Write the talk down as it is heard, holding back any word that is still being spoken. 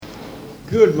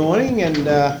Good morning, and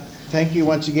thank you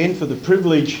once again for the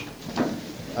privilege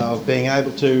of being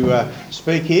able to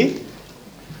speak here.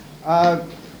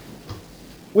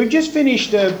 We've just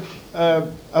finished a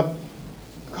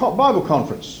Bible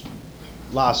conference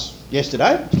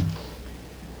yesterday,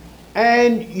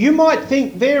 and you might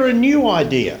think they're a new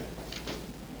idea,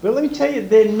 but let me tell you,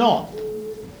 they're not.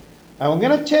 And I'm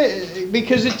going to tell you,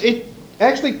 because it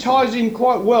actually ties in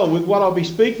quite well with what I'll be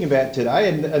speaking about today,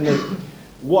 and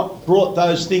what brought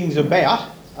those things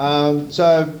about.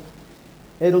 So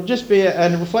it'll just be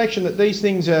a reflection that these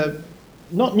things are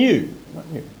not new.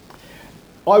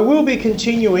 I will be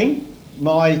continuing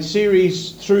my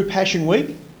series through Passion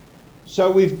Week.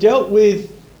 So we've dealt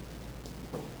with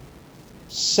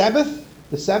Sabbath,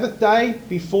 the Sabbath day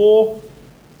before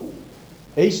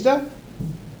Easter,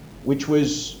 which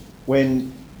was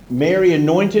when Mary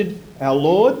anointed our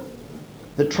Lord,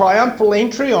 the triumphal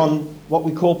entry on what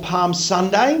we call Palm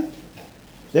Sunday.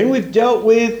 Then we've dealt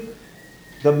with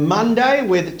the Monday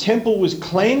where the temple was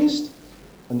cleansed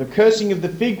and the cursing of the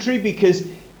fig tree because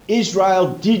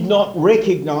Israel did not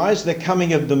recognise the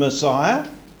coming of the Messiah.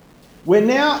 We're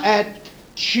now at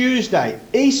Tuesday,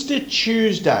 Easter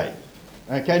Tuesday.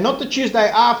 Okay, not the Tuesday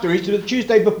after Easter, but the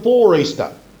Tuesday before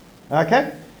Easter.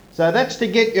 Okay, so that's to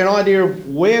get you an idea of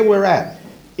where we're at.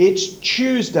 It's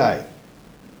Tuesday,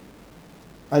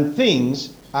 and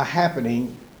things are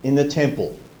happening in the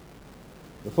temple.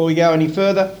 Before we go any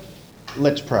further,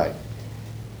 let's pray.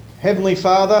 Heavenly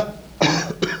Father,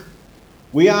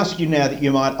 we ask you now that you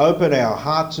might open our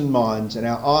hearts and minds and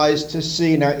our eyes to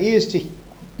see and our ears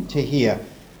to hear,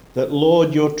 that,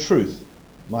 Lord, your truth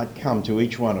might come to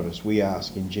each one of us, we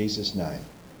ask in Jesus' name.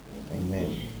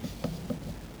 Amen.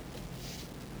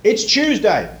 It's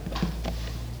Tuesday,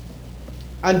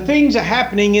 and things are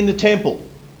happening in the temple.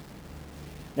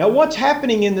 Now, what's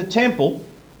happening in the temple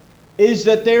is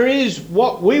that there is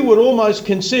what we would almost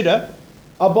consider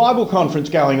a Bible conference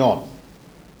going on.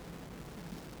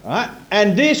 Right?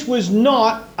 And this was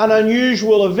not an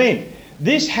unusual event.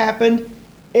 This happened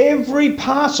every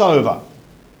Passover.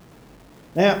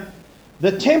 Now,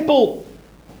 the temple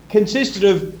consisted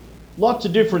of lots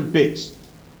of different bits.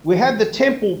 We had the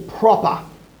temple proper.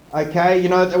 Okay, you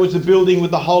know, there was the building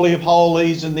with the Holy of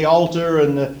Holies and the altar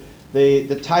and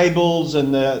the tables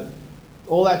and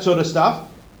all that sort of stuff.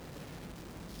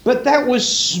 But that was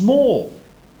small,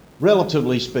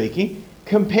 relatively speaking,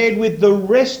 compared with the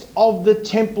rest of the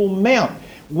Temple Mount.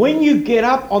 When you get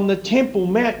up on the Temple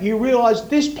Mount, you realise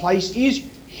this place is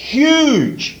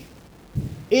huge.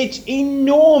 It's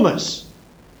enormous.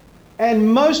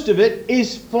 And most of it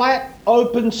is flat,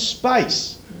 open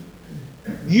space.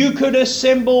 You could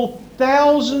assemble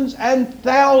thousands and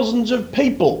thousands of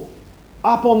people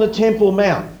up on the Temple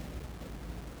Mount.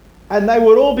 And they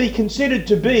would all be considered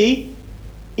to be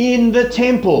in the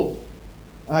temple.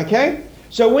 Okay?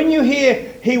 So when you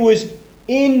hear he was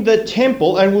in the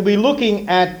temple, and we'll be looking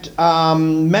at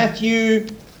Matthew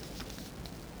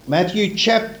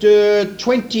chapter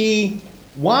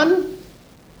 21.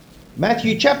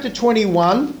 Matthew chapter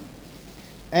 21,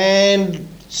 and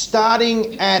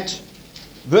starting at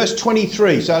verse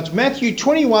 23. So it's Matthew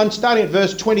 21, starting at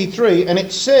verse 23, and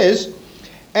it says,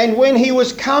 "And when he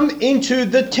was come into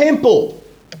the temple."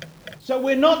 So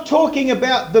we're not talking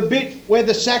about the bit where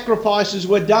the sacrifices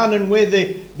were done and where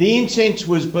the incense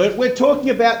was burnt. We're talking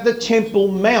about the Temple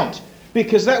Mount,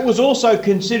 because that was also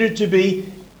considered to be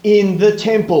in the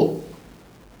temple.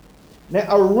 Now,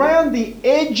 around the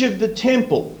edge of the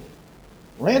temple,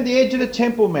 around the edge of the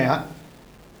Temple Mount,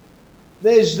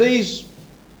 there's these,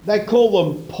 they call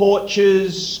them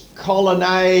porches,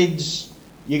 colonnades.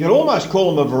 You could almost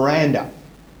call them a veranda.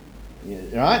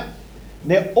 Right?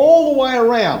 Now, all the way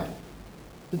around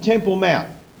the Temple Mount,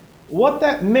 what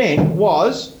that meant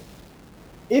was,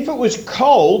 if it was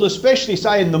cold, especially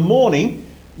say in the morning,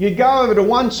 you'd go over to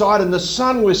one side and the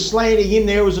sun was slanting in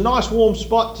there. It was a nice warm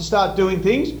spot to start doing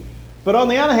things. But on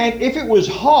the other hand, if it was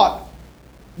hot,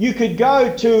 you could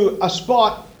go to a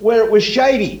spot where it was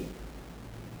shady.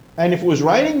 And if it was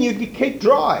raining, you could keep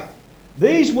dry.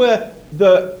 These were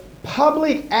the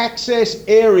public access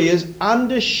areas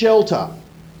under shelter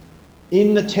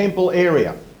in the temple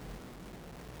area.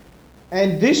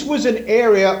 And this was an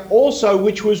area also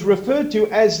which was referred to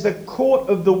as the court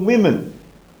of the women.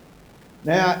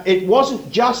 Now, it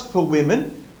wasn't just for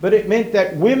women, but it meant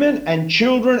that women and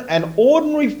children and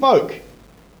ordinary folk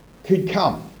could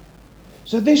come.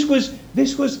 So this was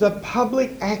the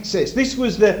public access. This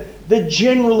was the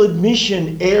general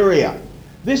admission area.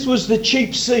 This was the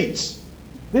cheap seats.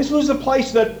 This was the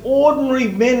place that ordinary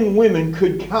men and women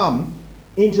could come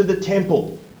into the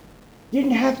temple.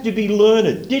 Didn't have to be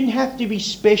learned, didn't have to be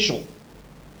special.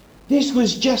 This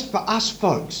was just for us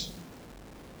folks.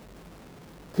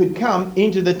 Could come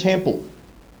into the temple.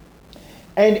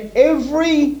 And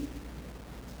every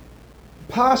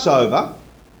Passover,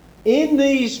 in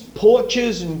these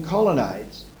porches and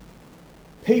colonnades,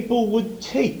 people would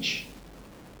teach.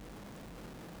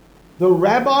 The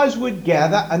rabbis would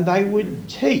gather and they would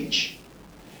teach.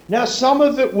 Now, some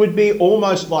of it would be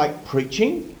almost like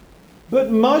preaching,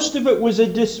 but most of it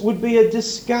would be a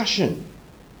discussion.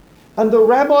 And the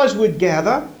rabbis would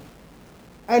gather,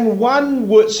 and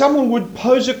someone would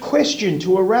pose a question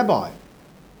to a rabbi.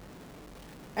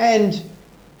 And,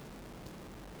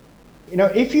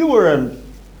 if you were an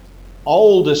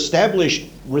old, established,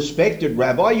 respected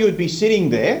rabbi, you would be sitting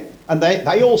there, and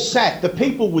they all sat. The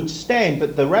people would stand,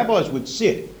 but the rabbis would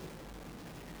sit.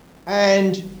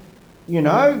 And,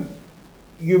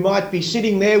 you might be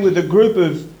sitting there with a group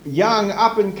of young,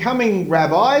 up-and-coming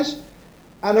rabbis,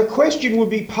 and a question would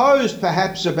be posed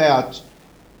perhaps about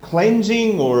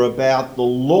cleansing or about the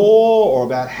law or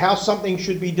about how something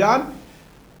should be done.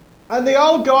 And the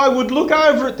old guy would look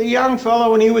over at the young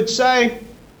fellow and he would say,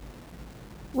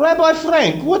 "Rabbi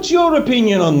Frank, what's your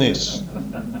opinion on this?"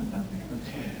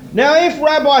 Now, if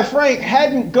Rabbi Frank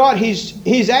hadn't got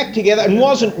his act together and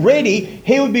wasn't ready,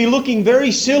 he would be looking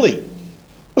very silly.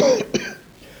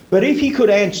 But if he could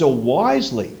answer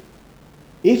wisely,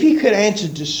 if he could answer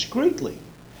discreetly,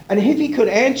 and if he could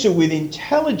answer with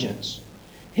intelligence,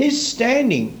 his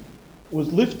standing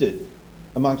was lifted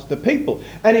amongst the people.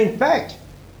 And in fact,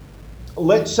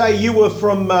 let's say you were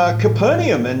from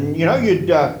Capernaum and,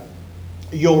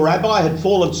 your rabbi had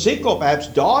fallen sick or perhaps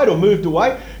died or moved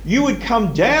away. You would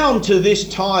come down to this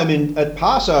time at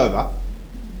Passover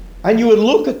and you would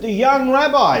look at the young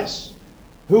rabbis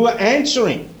who were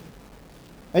answering.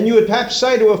 And you would perhaps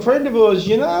say to a friend of yours,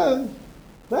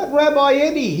 that Rabbi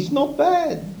Eddie, he's not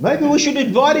bad. Maybe we should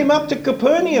invite him up to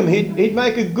Capernaum. He'd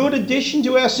make a good addition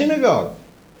to our synagogue.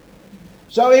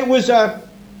 So it was a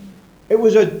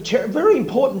very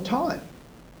important time.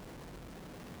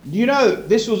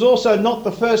 This was also not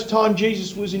the first time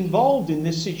Jesus was involved in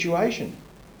this situation.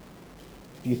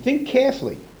 If you think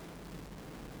carefully,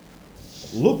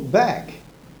 look back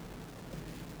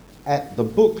at the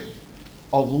book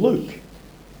of Luke.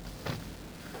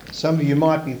 Some of you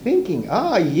might be thinking,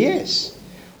 yes,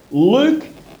 Luke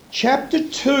chapter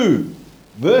 2,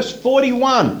 verse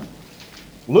 41.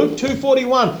 Luke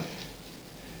 2:41.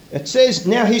 It says,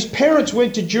 "Now his parents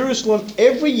went to Jerusalem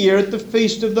every year at the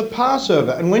feast of the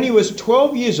Passover. And when he was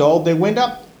 12 years old, they went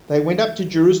up to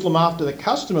Jerusalem after the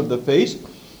custom of the feast.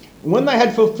 And when they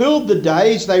had fulfilled the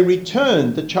days, they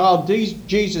returned. The child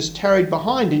Jesus tarried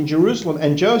behind in Jerusalem,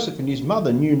 and Joseph and his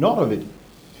mother knew not of it.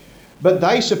 But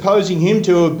they, supposing him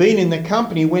to have been in the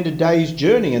company, went a day's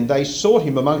journey, and they sought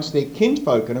him amongst their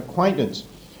kinsfolk and acquaintance.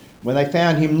 When they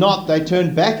found him not, they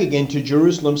turned back again to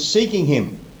Jerusalem, seeking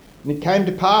him. And it came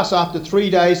to pass after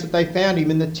 3 days that they found him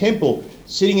in the temple,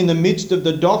 sitting in the midst of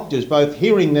the doctors, both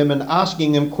hearing them and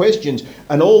asking them questions.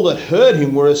 And all that heard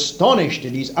him were astonished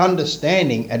at his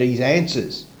understanding and his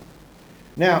answers."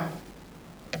 Now,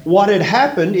 what had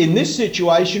happened in this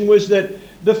situation was that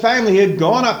the family had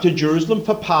gone up to Jerusalem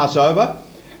for Passover,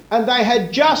 and they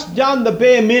had just done the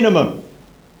bare minimum.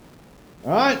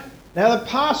 All right? Now, the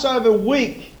Passover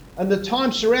week and the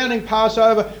time surrounding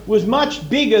Passover was much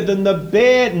bigger than the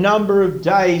bare number of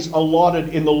days allotted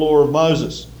in the law of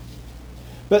Moses.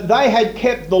 But they had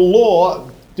kept the law,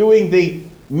 doing the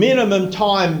minimum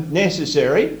time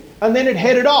necessary, and then it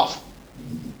headed off.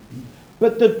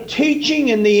 But the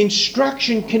teaching and the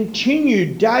instruction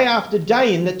continued day after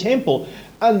day in the temple.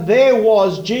 And there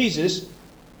was Jesus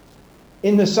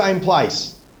in the same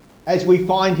place as we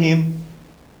find him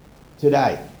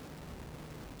today,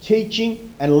 teaching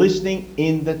and listening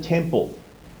in the temple.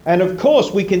 And of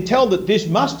course, we can tell that this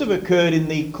must have occurred in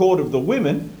the court of the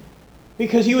women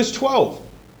because he was 12.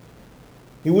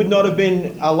 He would not have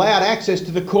been allowed access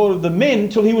to the court of the men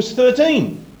until he was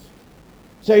 13.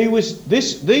 So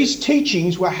these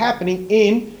teachings were happening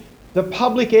in the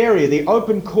public area, the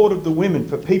open court of the women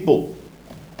for people.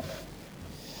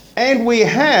 And we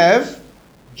have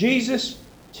Jesus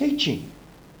teaching.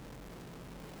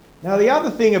 Now, the other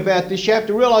thing about this, you have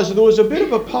to realise that there was a bit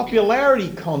of a popularity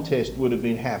contest would have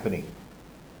been happening.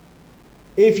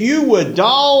 If you were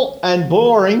dull and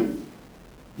boring,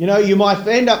 you might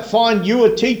end up find you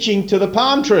were teaching to the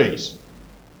palm trees.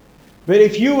 But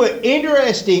if you were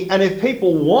interesting and if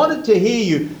people wanted to hear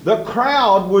you, the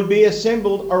crowd would be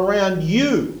assembled around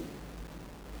you.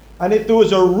 And if there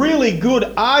was a really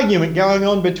good argument going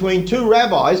on between two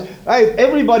rabbis,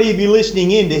 everybody would be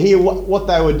listening in to hear what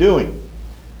they were doing.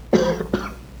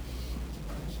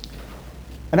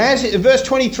 And verse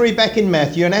 23 back in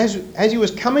Matthew, and as he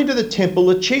was coming to the temple,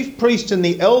 the chief priests and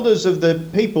the elders of the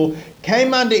people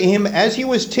came unto him as he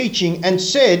was teaching and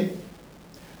said,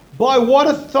 By what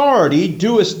authority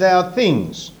doest thou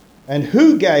things? And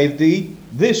who gave thee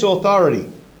this authority?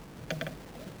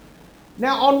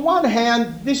 Now, on one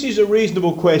hand, this is a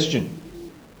reasonable question.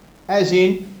 As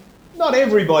in, not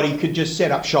everybody could just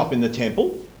set up shop in the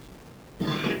temple.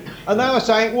 And they were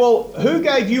saying, well, who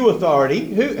gave you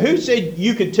authority? Who said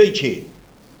you could teach here?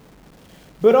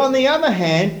 But on the other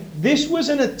hand, this was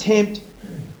an attempt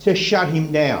to shut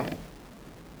him down.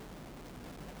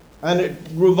 And it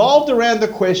revolved around the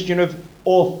question of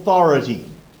authority.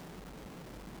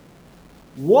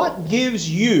 What gives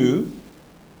you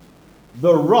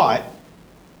the right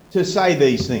to say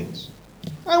these things?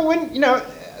 And when,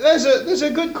 there's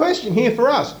a good question here for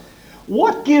us.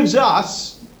 What gives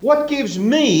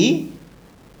me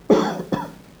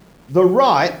the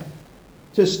right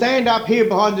to stand up here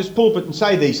behind this pulpit and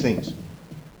say these things?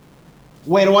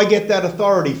 Where do I get that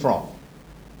authority from?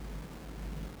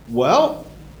 Well,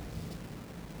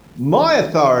 my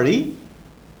authority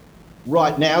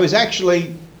right now is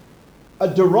actually a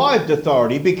derived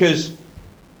authority because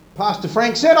Pastor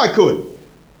Frank said I could.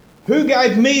 Who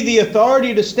gave me the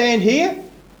authority to stand here?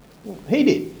 Well, he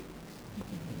did.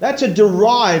 That's a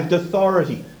derived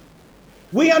authority.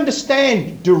 We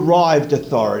understand derived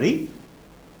authority.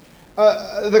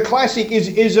 The classic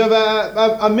is of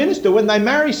a minister when they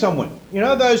marry someone. You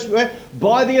know, those,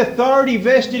 by the authority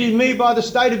vested in me by the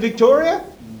state of Victoria.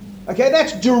 Okay,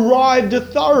 that's derived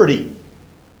authority.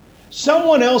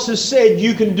 Someone else has said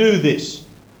you can do this.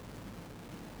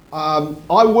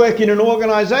 I work in an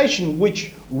organisation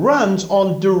which runs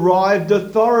on derived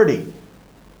authority.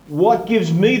 What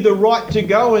gives me the right to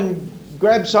go and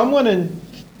grab someone and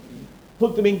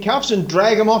put them in cuffs and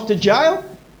drag them off to jail?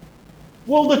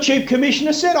 Well, the Chief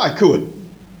Commissioner said I could.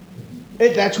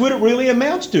 That's what it really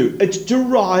amounts to. It's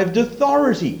derived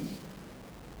authority.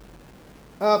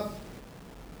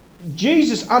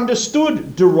 Jesus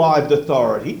understood derived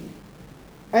authority,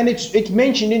 and it's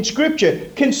mentioned in Scripture.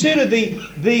 Consider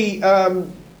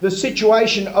the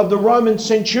situation of the Roman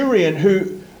centurion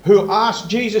who asked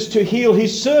Jesus to heal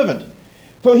his servant.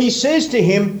 For he says to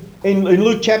him in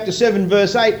Luke chapter 7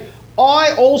 verse 8,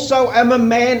 I also am a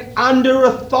man under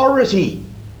authority.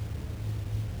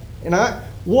 You know,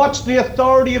 what's the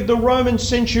authority of the Roman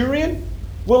centurion?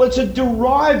 Well, it's a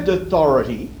derived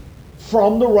authority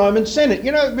from the Roman Senate.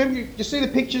 You know, remember, you see the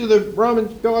pictures of the Roman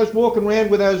guys walking around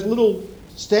with those little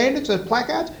standards, those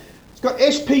placards? It's got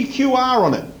SPQR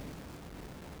on it.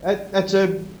 That's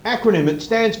an acronym. It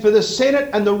stands for the Senate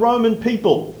and the Roman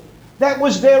people. That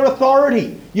was their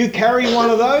authority. You carry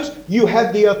one of those, you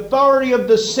have the authority of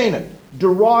the Senate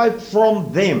derived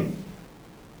from them.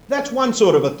 That's one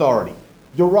sort of authority,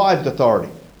 derived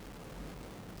authority.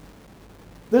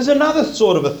 There's another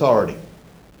sort of authority,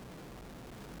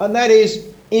 and that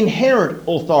is inherent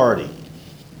authority.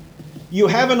 You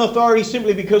have an authority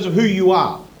simply because of who you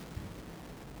are.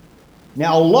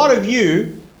 Now, a lot of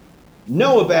you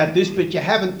know about this, but you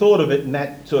haven't thought of it in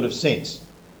that sort of sense.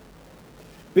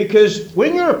 Because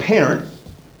when you're a parent,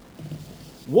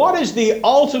 what is the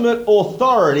ultimate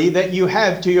authority that you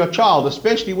have to your child,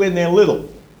 especially when they're little?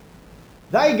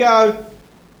 They go,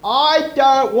 I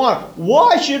don't want it.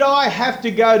 Why should I have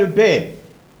to go to bed?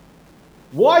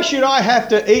 Why should I have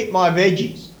to eat my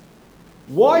veggies?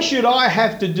 Why should I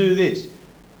have to do this?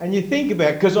 And you think about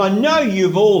it, because I know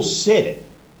you've all said it.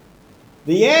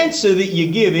 The answer that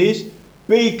you give is,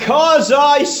 because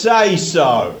I say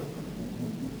so.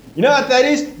 You know what that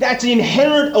is? That's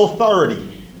inherent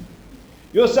authority.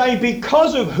 You're saying,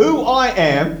 because of who I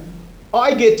am,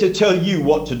 I get to tell you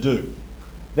what to do.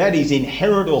 That is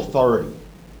inherent authority.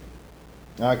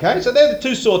 Okay, so they're the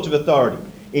two sorts of authority.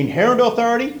 Inherent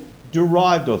authority,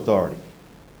 derived authority.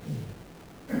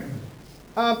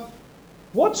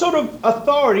 What sort of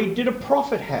authority did a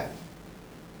prophet have?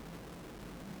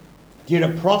 Did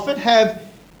a prophet have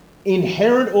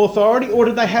inherent authority, or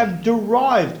did they have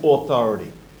derived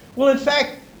authority? Well, in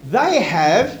fact, they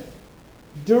have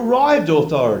derived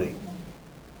authority,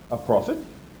 a prophet.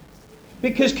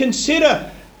 Because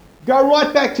consider, go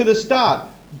right back to the start.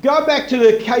 Go back to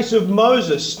the case of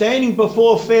Moses standing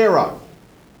before Pharaoh.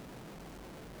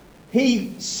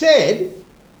 He said,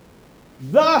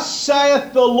 Thus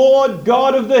saith the Lord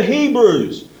God of the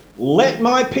Hebrews, let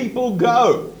my people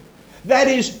go. That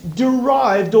is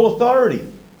derived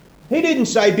authority. He didn't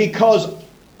say, because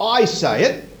I say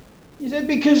it. He said,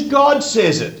 because God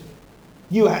says it.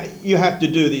 You have to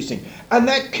do these things. And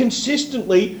that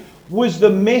consistently was the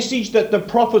message that the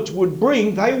prophets would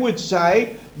bring. They would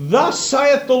say, "Thus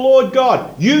saith the Lord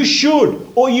God, you should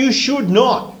or you should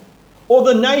not, or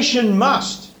the nation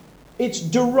must." It's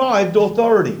derived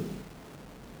authority.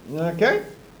 Okay?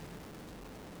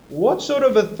 What sort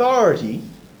of authority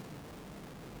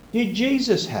did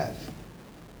Jesus have?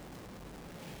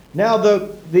 Now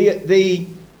the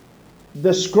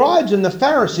scribes and the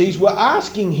Pharisees were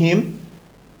asking him,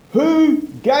 who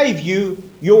gave you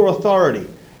your authority?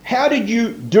 How did you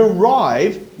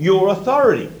derive your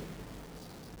authority?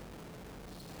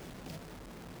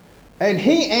 And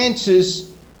he answers,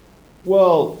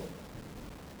 well,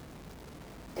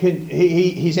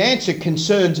 his answer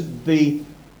concerns the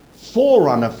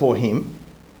forerunner for him,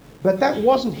 but that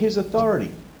wasn't his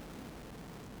authority.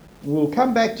 We'll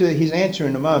come back to his answer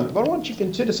in a moment, but I want you to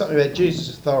consider something about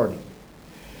Jesus' authority.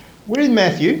 We're in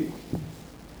Matthew.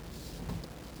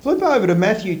 Flip over to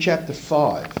Matthew chapter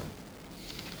 5.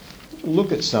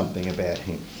 Look at something about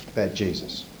him, about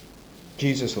Jesus.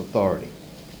 Jesus' authority.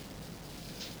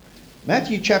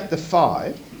 Matthew chapter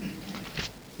 5.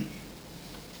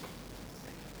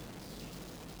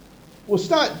 We'll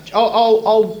start.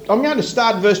 I'm going to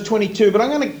start at verse 22, but I'm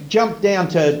going to jump down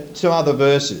to some other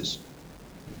verses.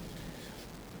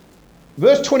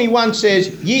 Verse 21 says,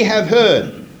 "Ye have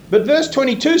heard." But verse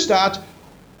 22 starts,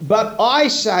 "But I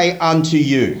say unto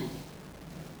you."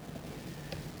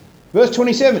 Verse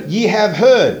 27, "Ye have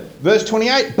heard." Verse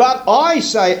 28, "But I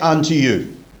say unto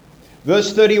you."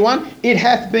 Verse 31, "It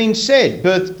hath been said."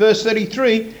 Verse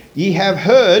 33, "Ye have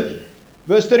heard."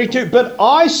 Verse 32, "But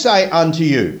I say unto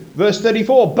you." Verse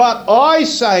 34, "But I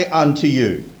say unto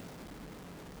you."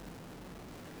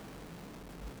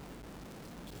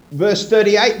 Verse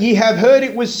 38, "Ye have heard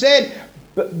it was said."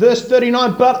 But verse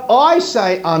 39, "But I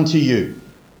say unto you."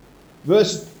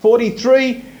 Verse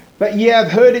 43, "But ye have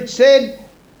heard it said."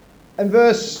 And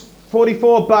verse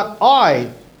 44, "But I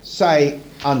say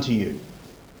unto you."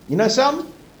 You know something?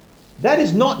 That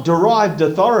is not derived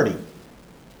authority.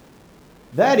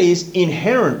 That is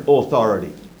inherent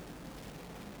authority.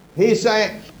 He's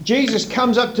saying, Jesus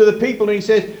comes up to the people and he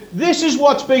says, "This is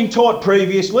what's been taught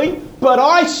previously, but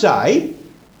I say."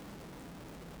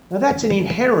 Now that's an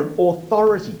inherent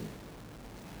authority.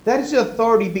 That is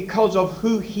authority because of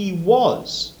who he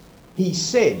was. He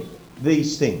said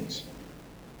these things.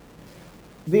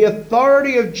 The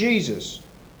authority of Jesus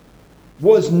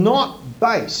was not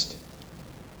based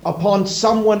upon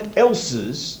someone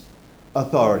else's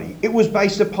authority. It was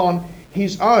based upon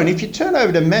his own. If you turn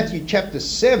over to Matthew chapter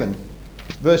 7,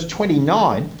 verse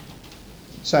 29,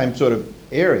 same sort of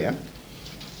area,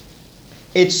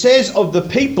 it says of the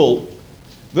people,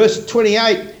 verse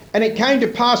 28, "And it came to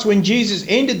pass when Jesus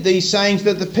ended these sayings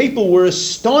that the people were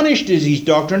astonished at his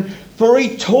doctrine, for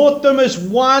he taught them as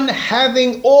one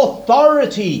having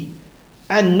authority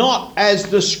and not as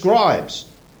the scribes."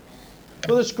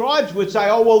 Well, the scribes would say,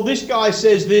 "Oh, well, this guy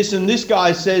says this and this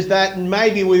guy says that, and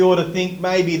maybe we ought to think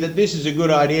maybe that this is a good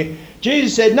idea."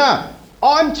 Jesus said, "No,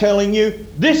 I'm telling you,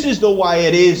 this is the way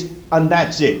it is, and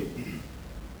that's it."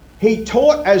 He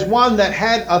taught as one that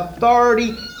had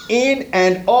authority in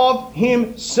and of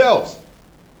himself.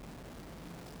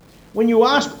 When you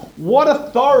ask, what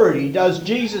authority does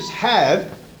Jesus have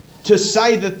to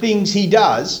say the things he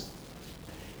does?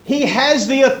 He has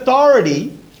the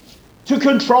authority to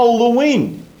control the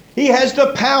wind. He has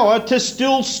the power to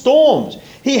still storms.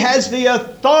 He has the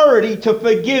authority to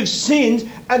forgive sins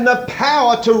and the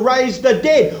power to raise the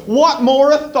dead. What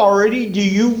more authority do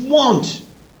you want?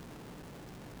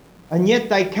 And yet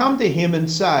they come to him and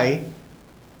say,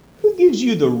 "Who gives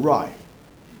you the right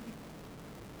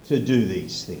to do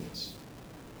these things?"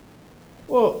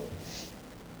 Well,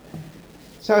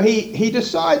 so he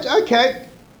decides, okay,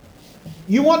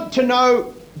 you want to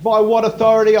know by what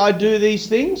authority I do these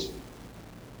things?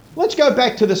 Let's go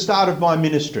back to the start of my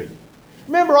ministry.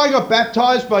 Remember, I got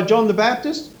baptized by John the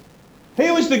Baptist?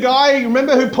 He was the guy, you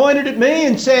remember, who pointed at me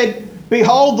and said,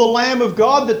 "Behold the Lamb of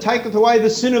God that taketh away the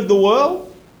sin of the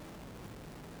world."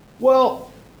 Well,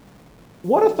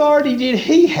 what authority did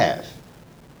he have?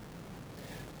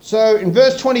 So in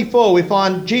verse 24 we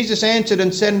find Jesus answered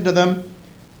and said unto them,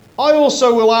 "I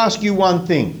also will ask you one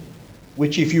thing,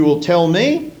 which if you will tell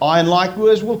me, I in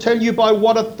likewise will tell you by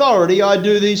what authority I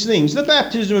do these things. The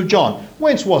baptism of John,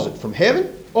 whence was it? From heaven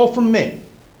or from men?"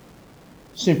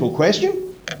 Simple question.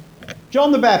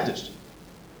 John the Baptist,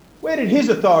 where did his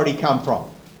authority come from?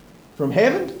 From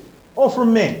heaven or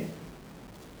from men?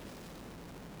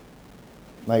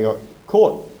 They got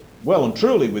caught well and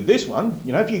truly with this one.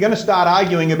 You know, if you're going to start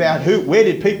arguing about where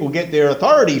did people get their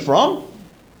authority from?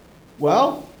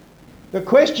 Well, the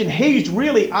question he's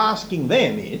really asking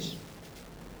them is,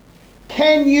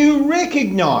 Can you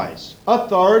recognize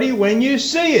authority when you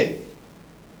see it?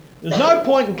 There's no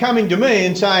point in coming to me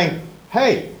and saying,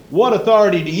 hey, what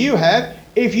authority do you have,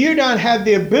 if you don't have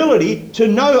the ability to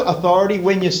know authority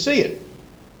when you see it?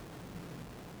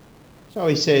 So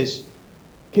he says,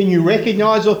 can you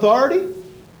recognize authority?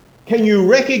 Can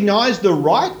you recognize the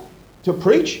right to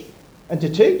preach and to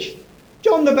teach?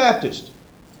 John the Baptist,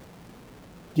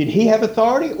 did he have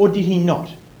authority or did he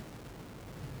not?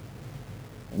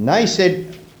 And they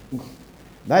said,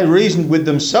 they reasoned with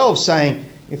themselves, saying,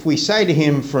 if we say to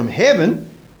him from heaven,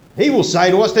 he will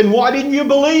say to us, then why didn't you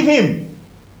believe him?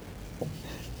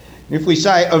 If we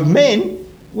say of men,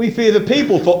 we fear the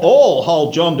people, for all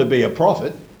hold John to be a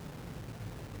prophet.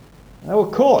 They were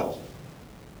caught.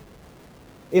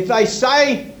 If they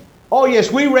say, oh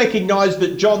yes, we recognise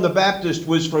that John the Baptist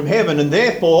was from heaven and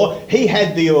therefore he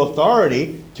had the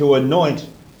authority to anoint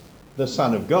the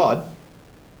Son of God,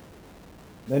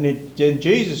 then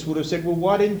Jesus would have said, well,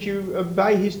 why didn't you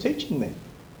obey his teaching then?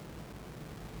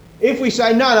 If we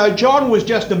say, no, John was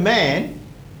just a man,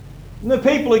 then the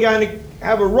people are going to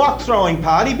have a rock throwing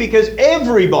party because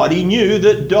everybody knew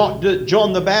that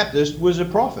John the Baptist was a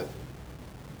prophet.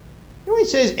 You know, he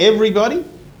says everybody,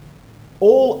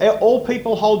 all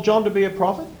people hold John to be a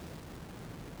prophet.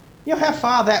 You know how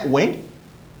far that went?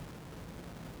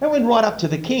 That went right up to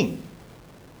the king.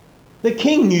 The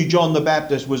king knew John the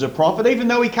Baptist was a prophet, even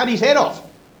though he cut his head off.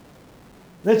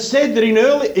 It said that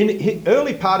in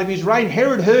early part of his reign,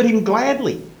 Herod heard him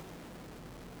gladly.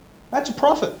 That's a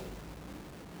prophet.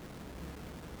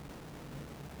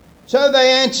 So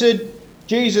they answered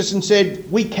Jesus and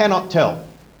said, we cannot tell.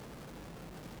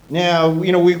 Now,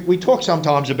 you know, we talk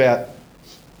sometimes about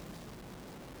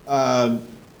the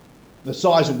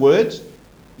size of words.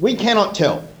 We cannot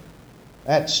tell.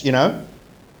 That's, you know,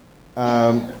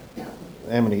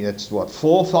 how many? That's what,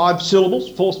 4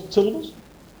 syllables? 4 syllables?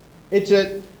 It's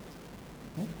a...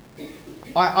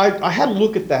 I had a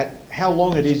look at that, how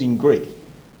long it is in Greek.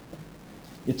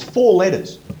 It's 4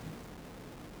 letters.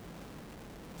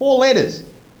 4 letters.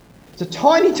 It's a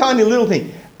tiny, tiny little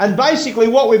thing. And basically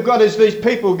what we've got is these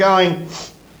people going,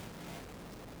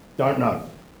 don't know.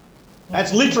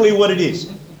 That's literally what it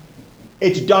is.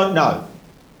 It's don't know.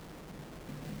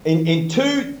 In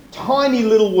 2 tiny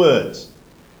little words.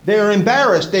 They're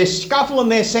embarrassed. They're scuffling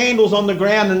their sandals on the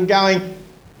ground and going,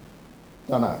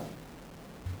 don't know.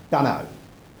 Don't know.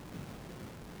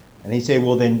 And he said,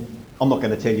 well then, I'm not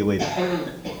going to tell you either.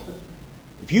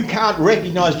 If you can't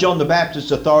recognise John the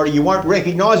Baptist's authority, you won't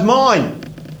recognise mine.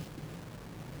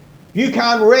 If you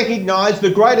can't recognise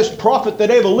the greatest prophet that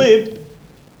ever lived,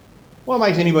 what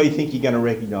makes anybody think you're going to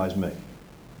recognise me?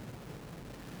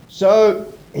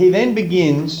 So he then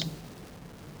begins,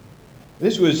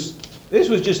 this was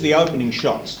just the opening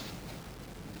shots.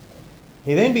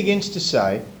 He then begins to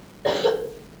say,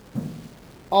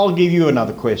 I'll give you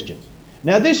another question.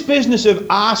 Now this business of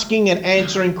asking and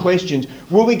answering questions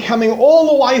will be coming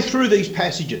all the way through these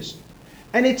passages.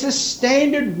 And it's a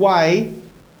standard way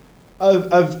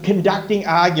of conducting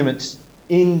arguments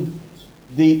in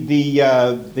the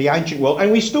ancient world,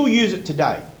 and we still use it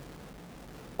today.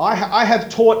 I have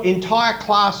taught entire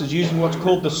classes using what's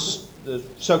called the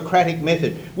Socratic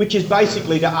method, which is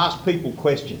basically to ask people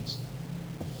questions.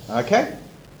 Okay?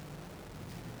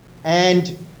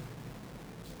 And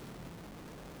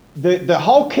the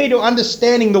whole key to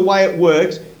understanding the way it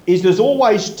works is there's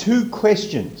always 2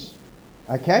 questions.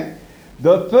 Okay?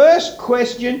 The first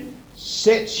question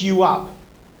sets you up,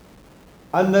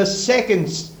 and the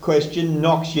second question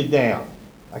knocks you down.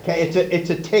 Okay? It's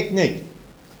a technique.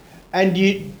 And do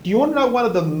you want to know one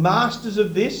of the masters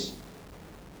of this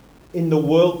in the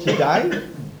world today?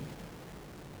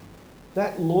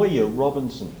 That lawyer,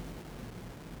 Robinson.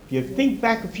 If you think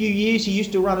back a few years, he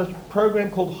used to run a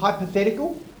program called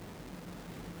Hypothetical.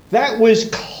 That was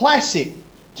classic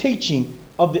teaching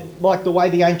of like the way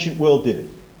the ancient world did it.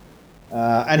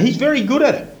 And he's very good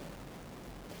at it.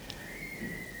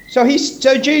 So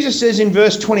Jesus says in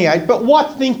verse 28, but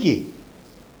what think ye?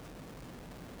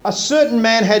 A certain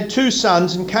man had 2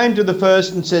 sons and came to the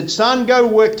first and said, Son, go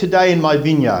work today in my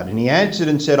vineyard. And he answered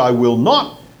and said, I will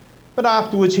not. But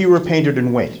afterwards he repented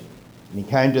and went. And he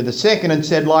came to the second and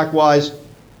said likewise.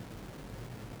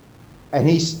 And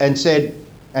he answered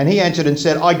and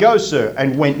said, I go, sir,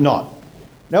 and went not.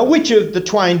 Now which of the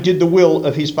twain did the will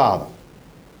of his father?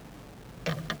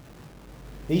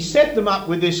 He set them up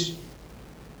with this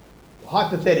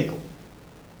hypothetical.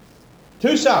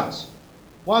 2 sons,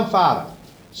 1 father.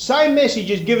 Same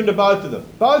message is given to both of them.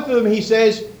 Both of them, he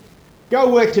says, go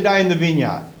work today in the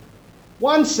vineyard.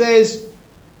 One says,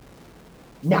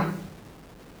 no,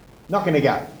 not going to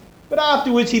go. But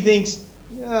afterwards he thinks,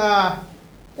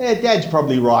 Dad's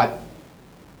probably right.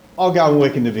 I'll go and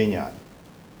work in the vineyard.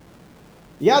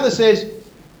 The other says,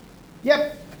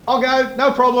 yep, I'll go,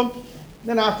 no problem.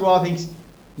 Then after a while thinks,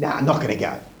 I'm not going to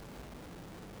go.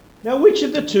 Now, which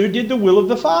of the two did the will of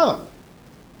the Father?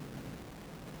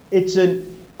 It's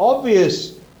an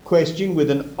obvious question with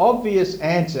an obvious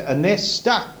answer, and they're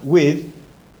stuck with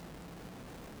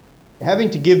having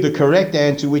to give the correct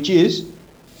answer, which is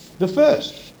the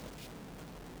first.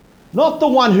 Not the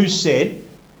one who said,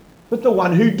 but the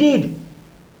one who did.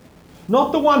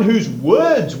 Not the one whose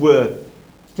words were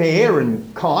fair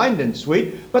and kind and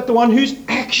sweet, but the one whose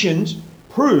actions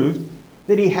proved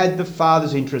that he had the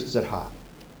Father's interests at heart.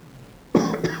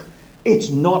 It's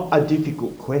not a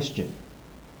difficult question.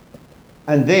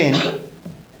 And then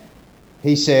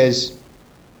he says,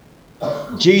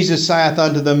 Jesus saith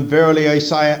unto them, Verily I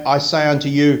say unto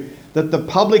you, that the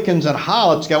publicans and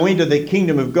harlots go into the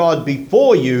kingdom of God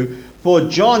before you. For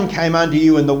John came unto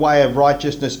you in the way of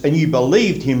righteousness, and you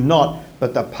believed him not,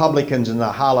 but the publicans and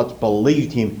the harlots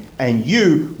believed him. And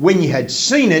you, when you had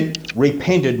seen it,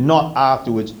 repented not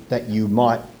afterwards, that you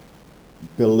might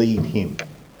believe him.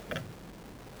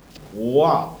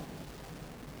 Wow.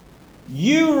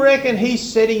 You reckon he's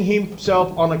setting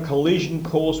himself on a collision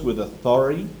course with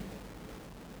authority?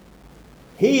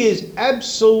 He is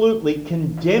absolutely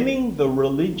condemning the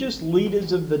religious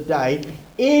leaders of the day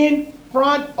in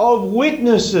front of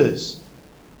witnesses.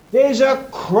 There's a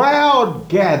crowd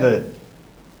gathered.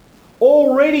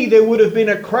 Already there would have been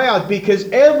a crowd because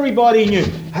everybody knew,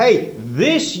 hey,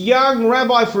 this young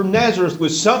rabbi from Nazareth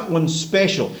was someone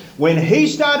special. When he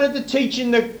started to teach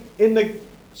in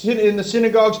the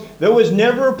synagogues, there was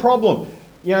never a problem,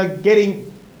 getting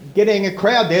a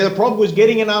crowd there. The problem was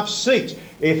getting enough seats.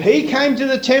 If he came to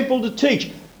the temple to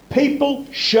teach, people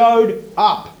showed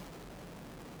up.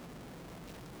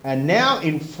 And now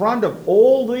in front of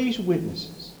all these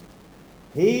witnesses,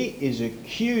 he is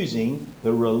accusing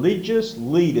the religious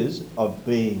leaders of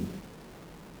being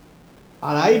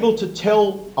unable to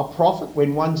tell a prophet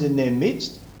when one's in their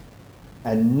midst,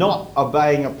 and not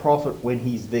obeying a prophet when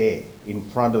he's there in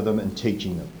front of them and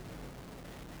teaching them.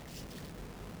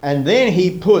 And then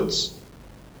he puts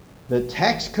the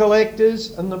tax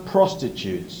collectors and the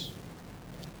prostitutes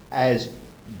as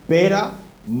better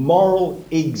moral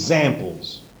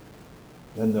examples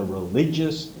than the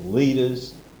religious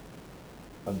leaders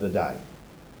of the day.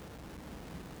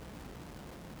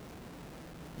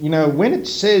 When it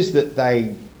says that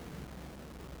they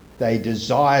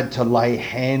desired to lay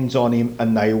hands on him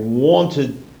and they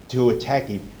wanted to attack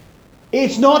him,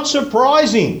 it's not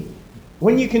surprising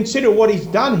when you consider what he's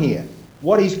done here,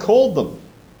 what he's called them.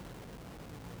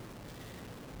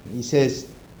 He says,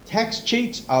 tax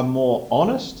cheats are more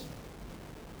honest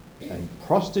and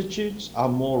prostitutes are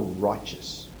more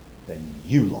righteous than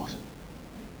you lot.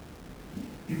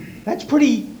 That's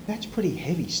pretty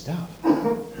heavy stuff,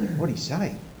 what he's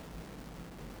saying.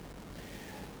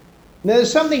 Now,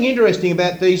 there's something interesting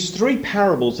about these three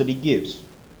parables that he gives.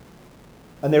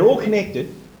 And they're all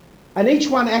connected. And each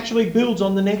one actually builds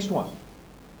on the next one.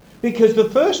 Because the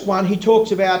first one, he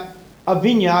talks about a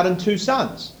vineyard and two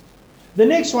sons. The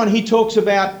next one, he talks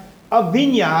about a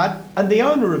vineyard and the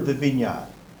owner of the vineyard,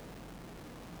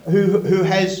 who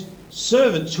has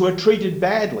servants who are treated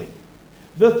badly.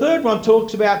 The third one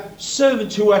talks about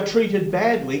servants who are treated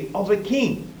badly of a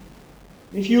king.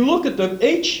 If you look at them,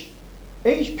 each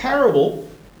parable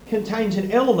contains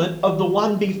an element of the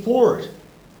one before it.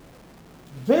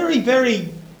 Very, very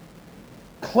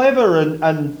clever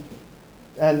and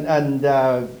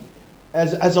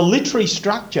as a literary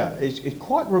structure is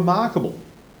quite remarkable.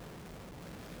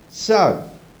 So,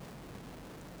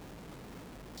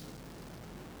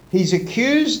 he's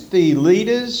accused the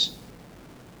leaders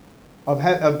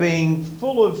of being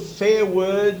full of fair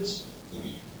words,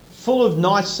 full of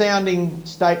nice sounding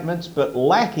statements, but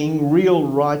lacking real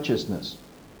righteousness.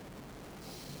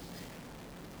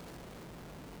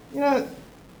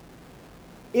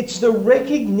 It's the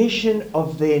recognition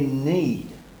of their need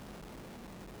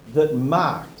that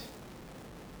marked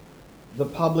the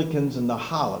publicans and the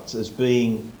harlots as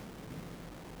being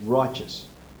righteous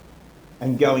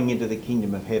and going into the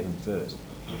kingdom of heaven first.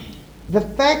 The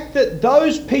fact that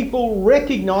those people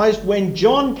recognised when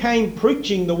John came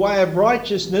preaching the way of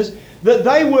righteousness that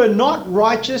they were not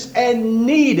righteous and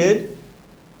needed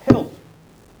help.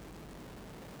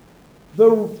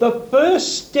 The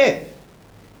first step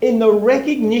in the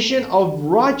recognition of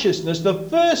righteousness, the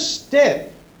first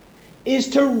step is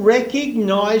to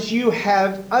recognise you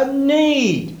have a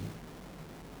need.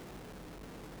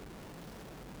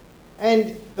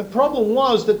 And the problem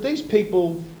was that these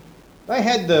people, They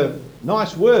had the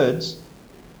nice words,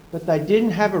 but they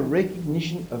didn't have a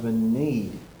recognition of a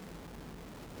need.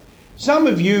 Some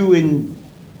of you, in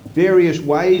various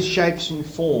ways, shapes and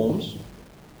forms,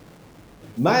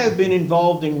 may have been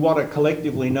involved in what are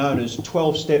collectively known as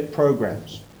 12-step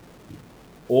programs,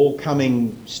 all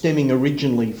stemming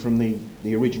originally from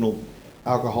the original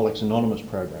Alcoholics Anonymous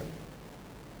program.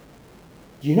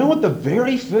 Do you know what the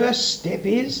very first step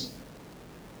is?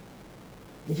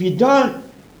 If you don't,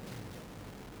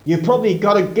 you've probably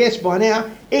got to guess by now.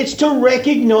 It's to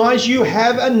recognise you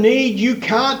have a need you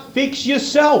can't fix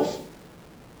yourself.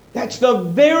 That's the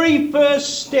very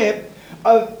first step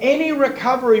of any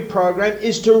recovery program,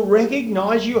 is to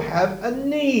recognise you have a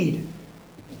need.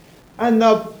 And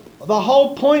the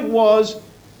whole point was,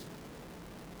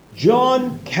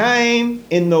 John came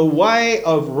in the way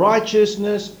of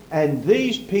righteousness, and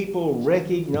these people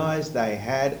recognised they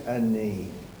had a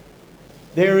need.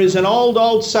 There is an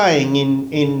old saying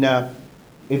in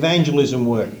evangelism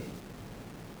work,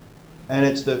 and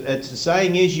it's the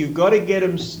saying is, you've got to get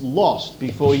them lost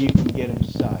before you can get them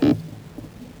saved.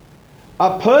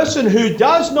 A person who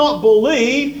does not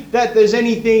believe that there's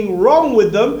anything wrong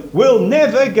with them will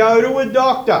never go to a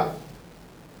doctor.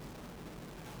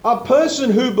 A person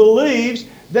who believes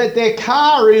that their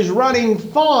car is running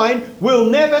fine will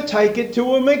never take it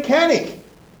to a mechanic.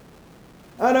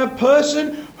 And a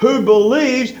person who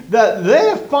believes that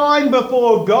they're fine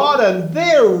before God and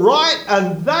they're right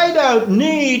and they don't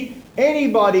need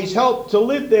anybody's help to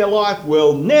live their life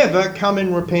will never come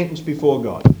in repentance before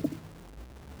God.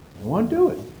 They won't do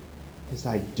it because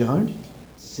they don't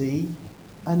see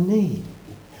a need.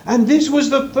 And this was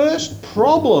the first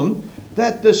problem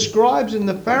that the scribes and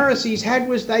the Pharisees had,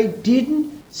 was they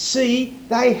didn't see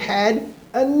they had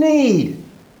a need.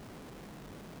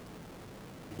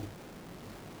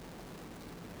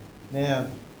 Now,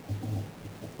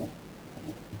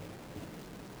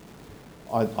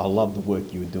 I love the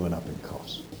work you were doing up in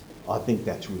Coffs. I think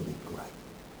that's really great.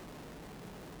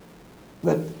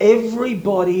 But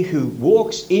everybody who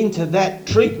walks into that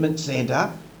treatment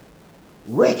centre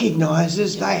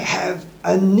recognises they have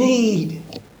a need.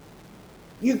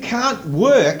 You can't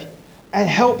work and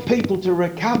help people to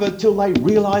recover till they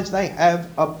realise they have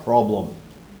a problem.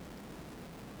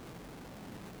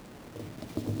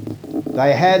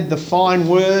 They had the fine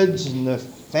words and the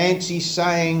fancy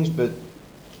sayings, but,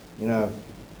 you know,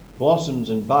 blossoms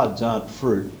and buds aren't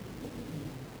fruit.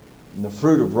 And the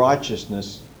fruit of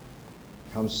righteousness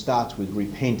starts with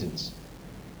repentance.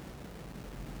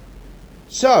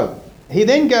 So, he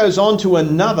then goes on to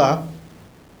another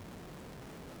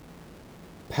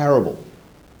parable.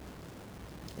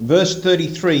 Verse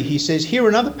 33, he says, "Hear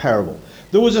another parable.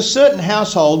 There was a certain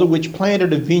householder which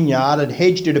planted a vineyard and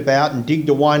hedged it about and digged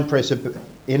a winepress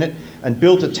in it and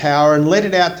built a tower and let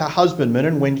it out to husbandmen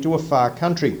and went to a far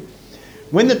country.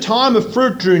 When the time of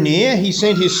fruit drew near, he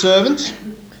sent his servants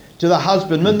to the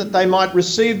husbandmen that they might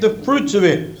receive the fruits of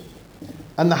it.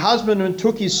 And the husbandman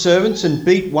took his servants and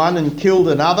beat one and killed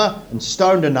another and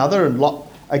stoned another. And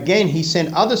again he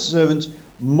sent other servants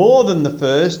more than the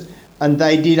first, and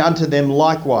they did unto them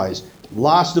likewise.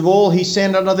 Last of all he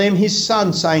sent unto them his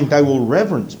son, saying, They will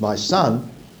reverence my son.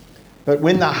 But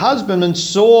when the husbandmen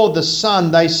saw the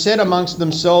son, they said amongst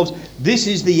themselves, This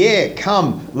is the heir,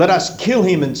 come, let us kill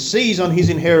him and seize on his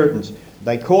inheritance.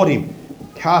 They caught him,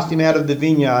 cast him out of the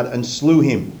vineyard, and slew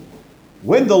him.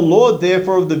 When the Lord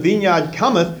therefore of the vineyard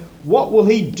cometh, what will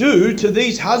he do to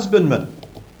these husbandmen?"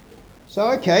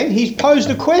 So, okay, he's posed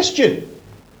a question.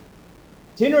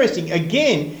 It's interesting.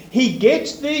 Again, he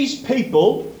gets these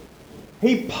people,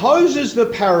 he poses the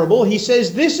parable, he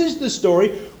says, this is the story.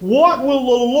 What will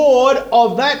the Lord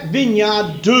of that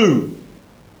vineyard do?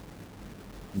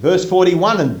 Verse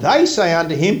 41, "And they say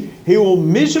unto him, He will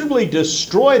miserably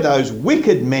destroy those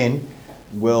wicked men,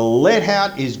 will let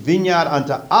out his vineyard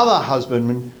unto other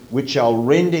husbandmen, which shall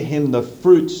render him the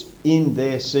fruits in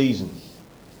their season."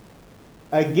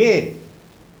 Again,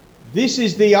 this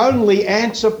is the only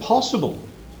answer possible.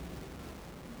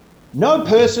 No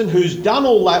person who's done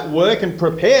all that work and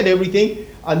prepared everything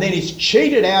and then is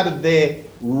cheated out of their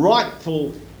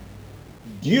rightful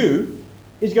due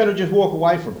is going to just walk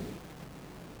away from it.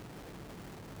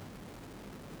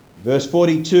 Verse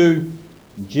 42,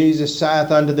 Jesus saith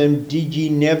unto them, Did ye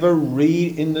never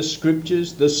read in the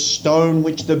scriptures, the stone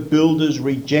which the builders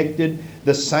rejected,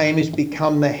 the same is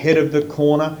become the head of the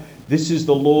corner? This is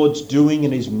the Lord's doing,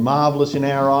 and is marvellous in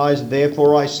our eyes.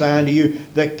 Therefore I say unto you,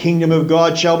 the kingdom of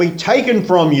God shall be taken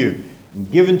from you, and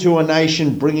given to a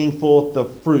nation bringing forth the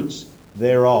fruits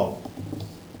thereof.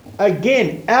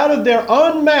 Again, out of their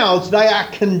own mouths they are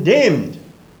condemned.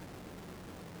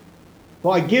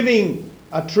 By giving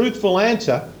a truthful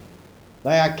answer,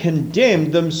 they are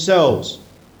condemned themselves.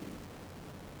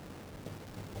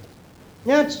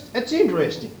 Now, it's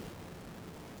interesting,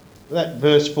 that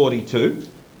verse 42.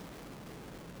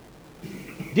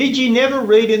 Did ye never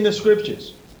read in the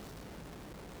Scriptures?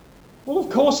 Well, of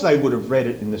course they would have read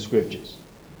it in the Scriptures.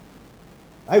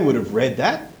 They would have read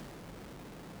that.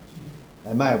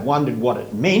 They may have wondered what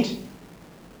it meant.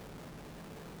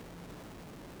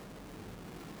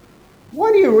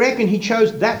 Why do you reckon he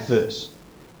chose that verse?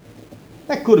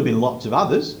 That could have been lots of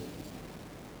others.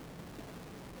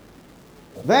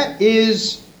 That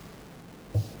is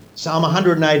Psalm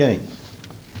 118.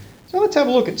 So let's have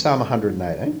a look at Psalm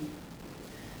 118.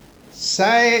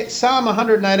 Say Psalm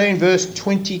 118 verse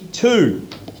 22.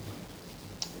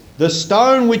 The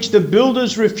stone which the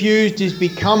builders refused is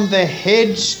become the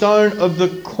headstone of the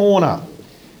corner.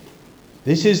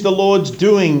 This is the Lord's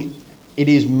doing. It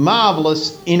is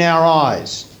marvellous in our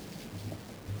eyes.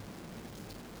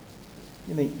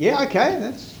 You think, yeah, okay,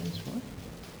 that's fine.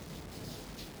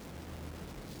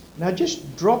 Now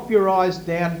just drop your eyes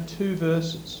down 2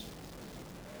 verses.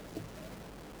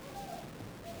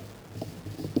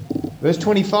 Verse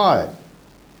 25.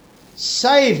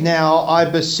 Save now, I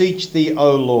beseech thee,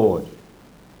 O Lord.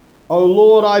 O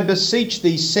Lord, I beseech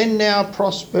thee, send now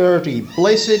prosperity.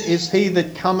 Blessed is he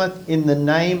that cometh in the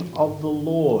name of the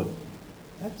Lord.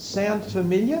 That sound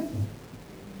familiar? Do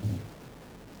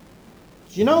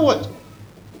you know what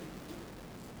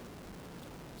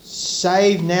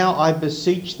save now, I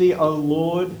beseech thee, O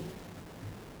Lord,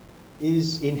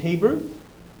 is in Hebrew?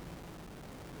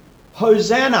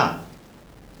 Hosanna.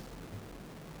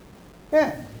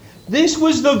 Yeah. This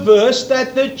was the verse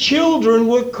that the children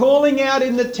were calling out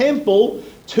in the temple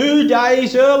 2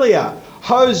 days earlier.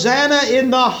 Hosanna in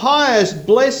the highest,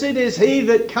 blessed is he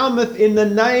that cometh in the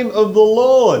name of the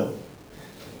Lord.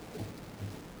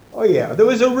 Oh yeah, there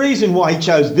was a reason why he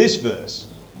chose this verse.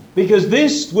 Because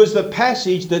this was the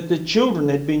passage that the children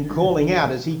had been calling out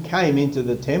as he came into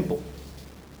the temple.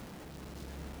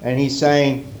 And he's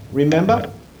saying, remember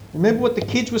what the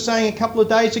kids were saying a couple of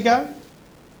days ago?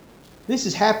 This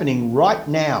is happening right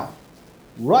now.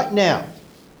 Right now.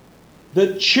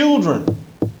 The children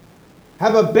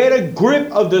have a better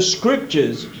grip of the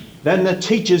Scriptures than the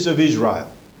teachers of Israel.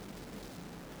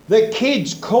 The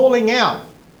kids calling out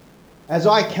as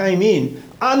I came in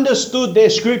understood their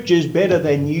Scriptures better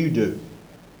than you do.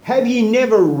 Have ye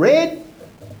never read?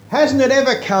 Hasn't it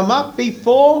ever come up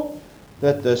before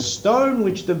that the stone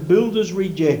which the builders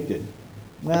rejected?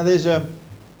 Now there's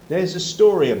a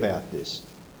story about this.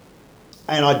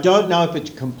 And I don't know if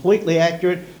it's completely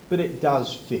accurate, but it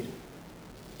does fit.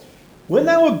 When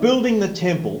they were building the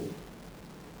temple,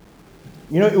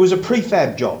 it was a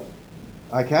prefab job,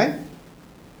 okay?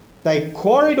 They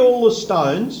quarried all the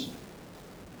stones,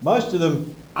 most of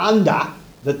them under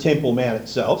the Temple Mount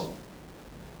itself.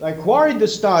 They quarried the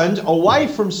stones away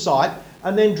from sight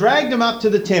and then dragged them up to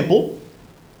the temple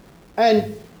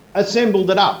and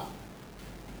assembled it up.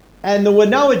 And there were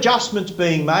no adjustments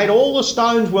being made. All the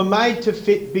stones were made to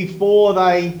fit before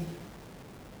they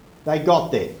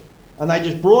got there. And they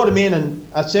just brought them in and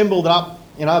assembled it up,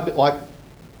 a bit like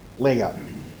Lego.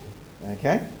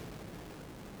 Okay?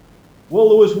 Well,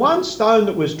 there was one stone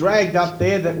that was dragged up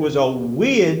there that was a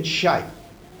weird shape,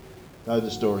 so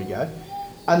the story goes.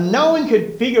 And no one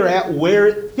could figure out where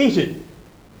it fitted.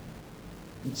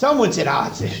 And someone said,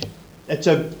 it's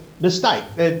a mistake.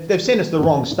 They've sent us the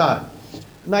wrong stone.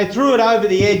 And they threw it over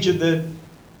the edge of the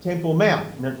Temple Mount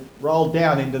and it rolled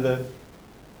down into the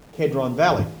Kedron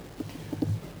Valley.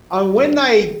 And when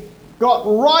they got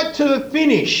right to the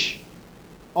finish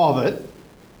of it,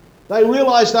 they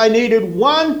realised they needed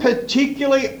one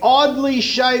particularly oddly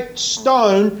shaped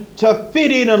stone to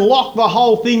fit in and lock the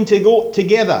whole thing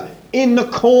together in the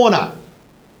corner.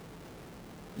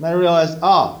 And they realised,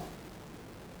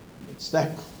 it's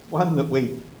that one that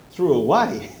we threw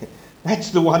away.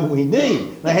 That's the one we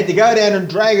need. They had to go down and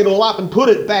drag it all up and put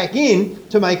it back in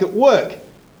to make it work.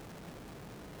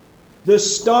 The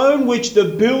stone which the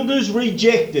builders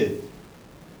rejected,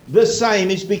 the same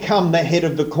is become the head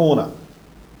of the corner.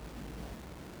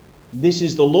 This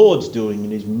is the Lord's doing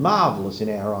and is marvellous in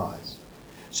our eyes.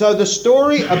 So the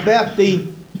story about the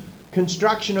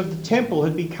construction of the temple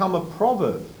had become a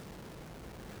proverb.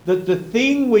 That the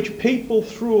thing which people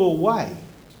threw away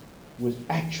was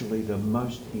actually the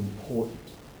most important,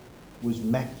 was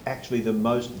actually the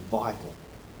most vital.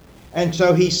 And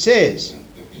so he says,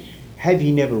 have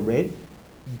you never read?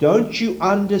 Don't you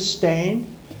understand?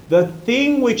 The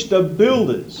thing which the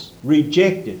builders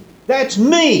rejected, that's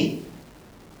me,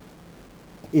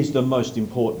 is the most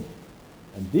important.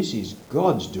 And this is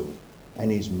God's doing.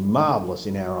 and is marvellous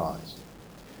in our eyes.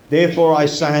 Therefore I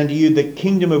say unto you, the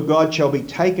kingdom of God shall be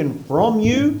taken from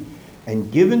you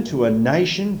and given to a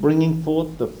nation bringing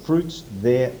forth the fruits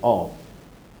thereof.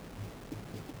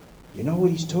 You know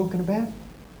what he's talking about?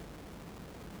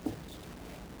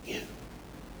 You.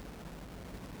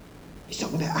 He's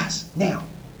talking to us now.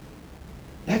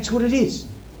 That's what it is.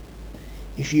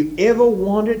 If you ever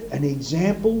wanted an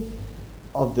example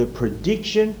of the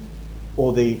prediction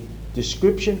or the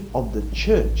description of the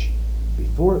church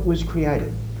before it was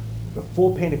created,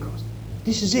 before Pentecost,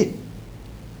 this is it.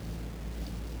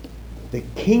 The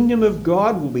kingdom of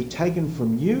God will be taken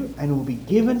from you and will be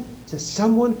given to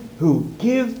someone who will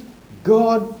give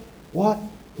God what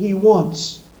he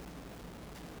wants.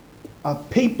 A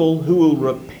people who will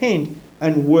repent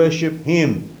and worship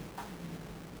him.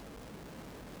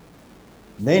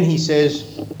 And then he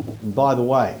says, and by the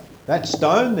way, that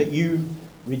stone that you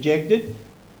rejected,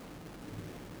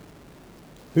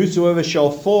 whosoever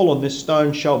shall fall on this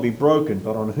stone shall be broken,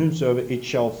 but on whomsoever it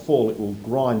shall fall, it will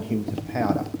grind him to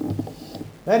powder.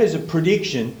 That is a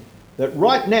prediction that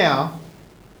right now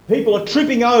people are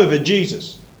tripping over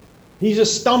Jesus. He's a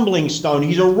stumbling stone.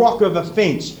 He's a rock of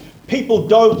offence. People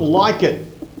don't like it.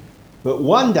 But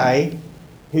one day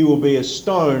he will be a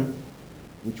stone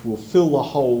which will fill the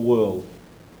whole world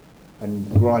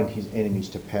and grind his enemies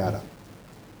to powder.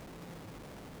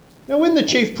 Now when the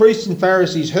chief priests and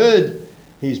Pharisees heard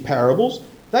his parables,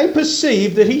 they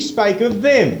perceived that he spake of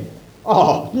them.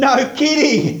 Oh, no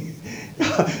kidding!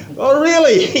 Oh,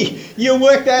 really? You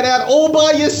worked that out all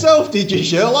by yourself, did you,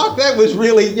 Sherlock? That was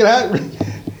really,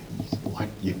 like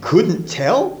you couldn't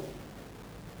tell?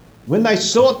 When they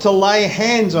sought to lay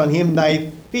hands on him,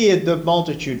 they feared the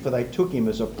multitude, for they took him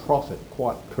as a prophet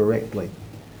quite correctly.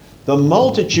 The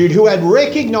multitude who had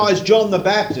recognised John the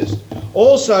Baptist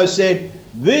also said,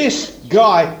 this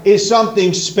guy is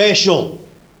something special.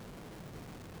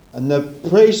 And the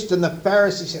priest and the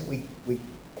Pharisees said, we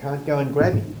can't go and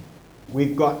grab him.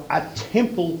 We've got a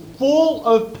temple full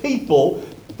of people,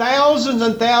 thousands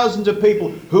and thousands of people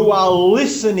who are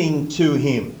listening to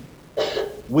him.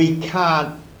 We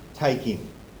can't take him.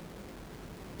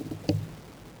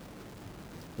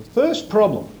 The first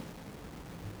problem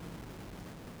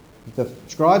the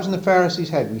scribes and the Pharisees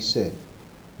had, we said,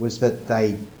 was that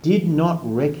they did not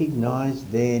recognise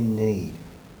their need.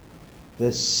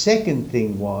 The second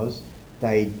thing was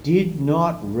they did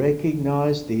not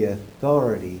recognise the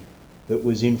authority that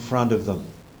was in front of them.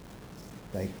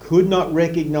 They could not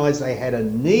recognise they had a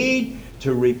need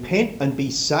to repent and be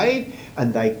saved,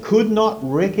 and they could not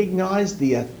recognise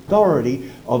the authority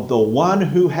of the one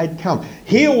who had come.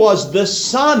 Here was the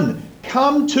Son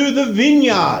come to the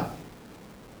vineyard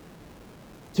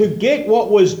to get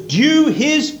what was due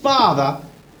his Father,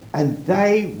 and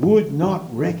they would not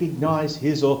recognise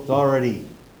his authority.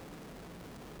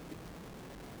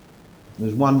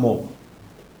 There's one more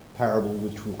parable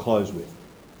which we'll close with.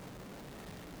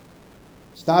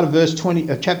 Start of verse 20,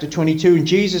 chapter 22. And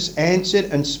Jesus answered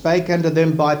and spake unto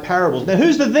them by parables. Now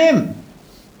who's the them?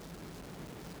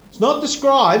 It's not the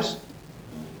scribes.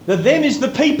 The them is the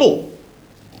people.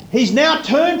 He's now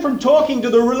turned from talking to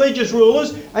the religious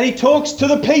rulers and he talks to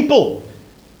the people.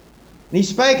 And he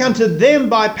spake unto them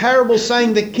by parables,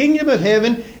 saying, the kingdom of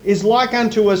heaven is like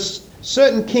unto a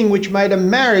certain king which made a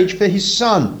marriage for his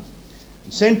son,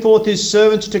 and sent forth his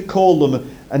servants to call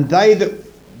them, and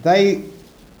they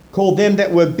called them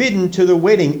that were bidden to the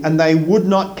wedding, and they would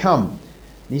not come.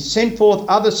 And he sent forth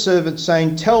other servants,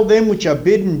 saying, tell them which are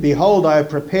bidden, behold, I have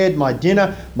prepared my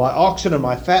dinner, my oxen and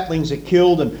my fatlings are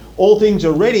killed, and all things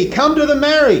are ready. Come to the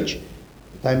marriage.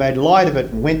 But they made light of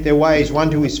it, and went their ways,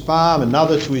 one to his farm,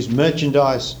 another to his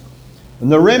merchandise.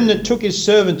 And the remnant took his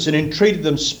servants, and entreated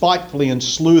them spitefully, and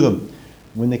slew them.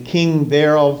 When the king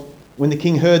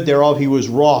heard thereof, he was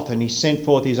wroth, and he sent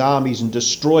forth his armies, and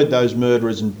destroyed those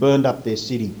murderers, and burned up their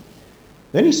city.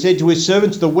 Then he said to his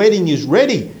servants, the wedding is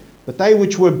ready, but they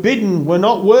which were bidden were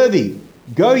not worthy.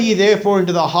 Go ye therefore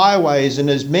into the highways, and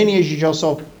as many as ye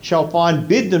shall find,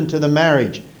 bid them to the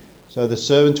marriage. So the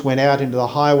servants went out into the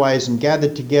highways, and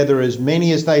gathered together as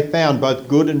many as they found, both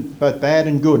bad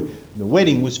and good. And the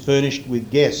wedding was furnished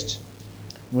with guests.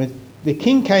 When the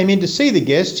king came in to see the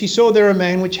guests, he saw there a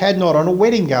man which had not on a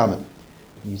wedding garment.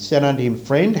 And he said unto him,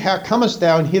 friend, how comest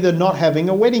thou hither not having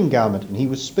a wedding garment? And he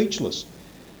was speechless.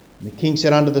 And the king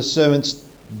said unto the servants,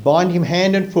 bind him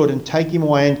hand and foot, and take him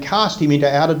away, and cast him into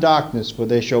outer darkness, for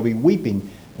there shall be weeping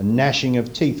and gnashing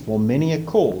of teeth, for many are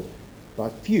called,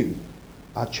 but few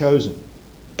are chosen.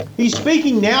 He's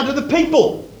speaking now to the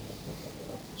people.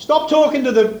 Stop talking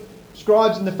to the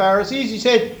scribes and the Pharisees. He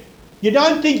said, you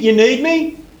don't think you need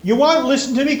me? You won't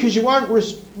listen to me because you won't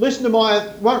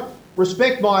won't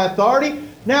respect my authority.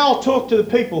 Now I'll talk to the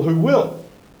people who will.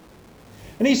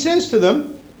 And he says to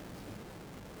them,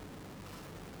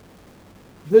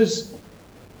 there's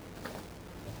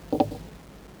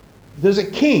a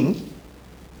king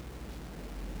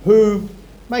who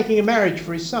making a marriage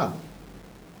for his son.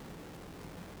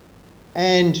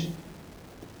 And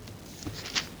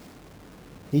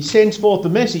he sends forth the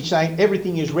message saying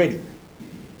everything is ready.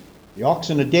 The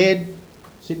oxen are dead,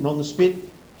 sitting on the spit,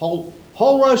 whole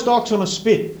roast ox on a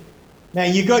spit. Now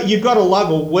you've got to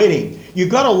love a wedding. You've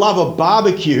got to love a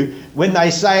barbecue when they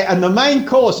say, and the main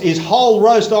course is whole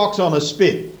roast ox on a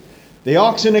spit. The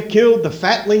oxen are killed, the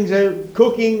fatlings are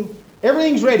cooking,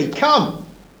 everything's ready. Come.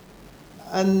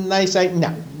 And they say,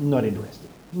 no, not interested.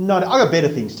 I've got better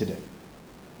things to do.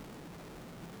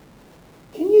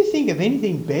 Can you think of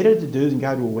anything better to do than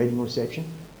go to a wedding reception?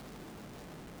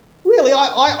 Really,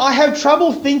 I have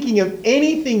trouble thinking of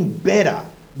anything better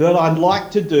that I'd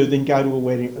like to do than go to a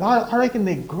wedding. I reckon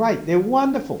they're great. They're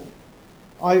wonderful.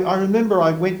 I remember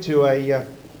I went to a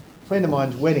friend of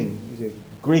mine's wedding. He was a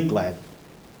Greek lad.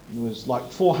 There was like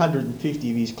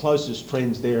 450 of his closest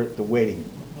friends there at the wedding.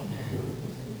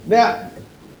 Now,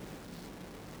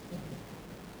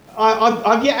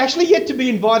 I've actually yet to be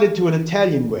invited to an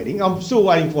Italian wedding. I'm still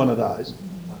waiting for one of those.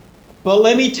 But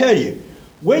let me tell you,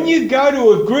 when you go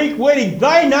to a Greek wedding,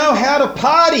 they know how to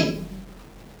party.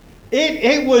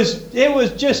 It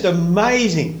was just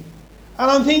amazing.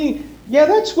 And I'm thinking, yeah,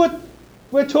 that's what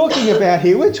we're talking about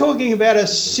here. We're talking about a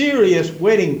serious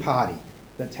wedding party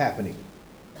that's happening.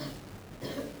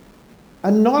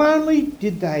 And not only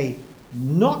did they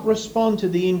not respond to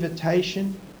the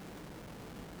invitation,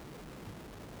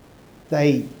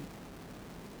 they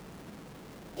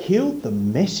killed the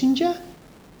messenger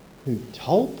who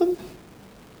told them.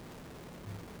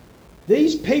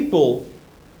 These people,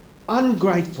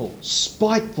 ungrateful,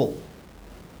 spiteful.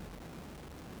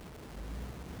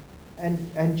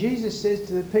 And Jesus says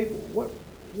to the people,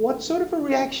 what sort of a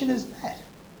reaction is that?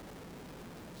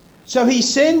 So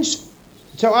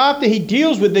after he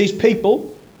deals with these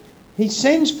people, he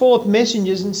sends forth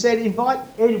messengers and said, invite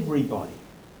everybody.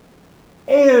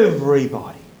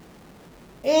 Everybody.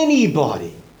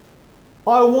 Anybody.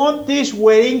 I want this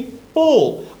wedding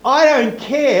full. I don't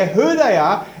care who they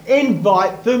are.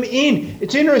 Invite them in.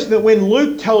 It's interesting that when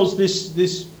Luke tells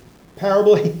this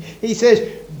parable, he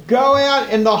says, go out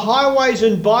in the highways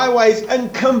and byways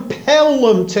and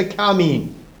compel them to come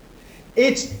in.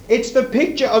 It's the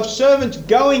picture of servants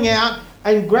going out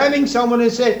and grabbing someone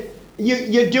and saying,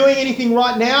 you're doing anything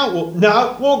right now? Well,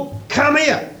 no. Well, come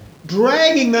here.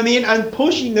 Dragging them in and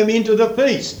pushing them into the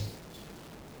feast.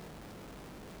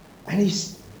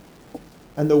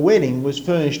 And the wedding was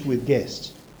furnished with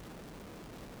guests.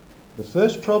 The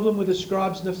first problem with the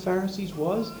scribes and the Pharisees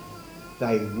was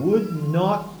they would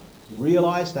not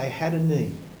realise they had a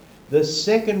need. The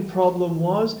second problem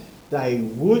was they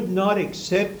would not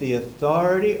accept the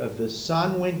authority of the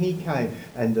Son when he came.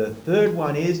 And the third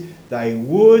one is they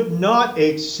would not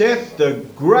accept the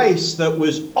grace that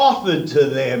was offered to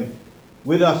them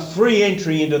with a free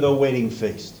entry into the wedding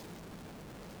feast.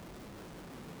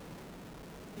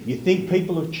 You think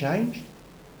people have changed?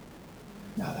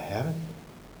 No, they haven't.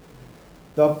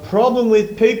 The problem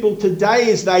with people today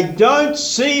is they don't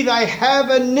see they have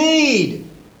a need.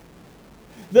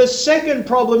 The second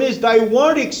problem is they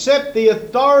won't accept the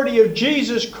authority of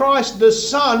Jesus Christ the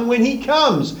Son when he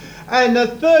comes. And the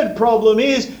third problem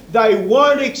is they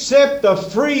won't accept the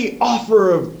free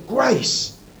offer of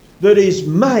grace that is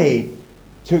made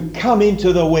to come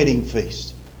into the wedding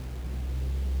feast.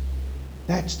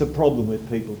 That's the problem with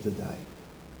people today.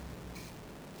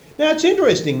 Now it's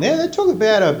interesting there, they talk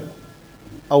about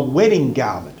a wedding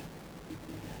garment.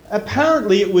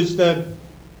 Apparently it was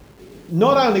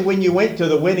not only when you went to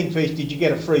the wedding feast did you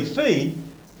get a free feed,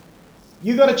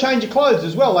 you got to change your clothes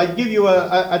as well. They'd give you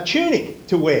a tunic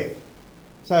to wear.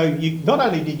 So you not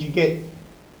only did you get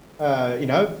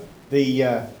the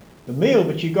meal,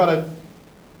 but you got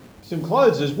some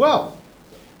clothes as well.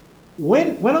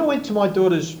 When I went to my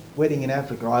daughter's wedding in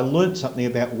Africa, I learnt something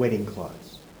about wedding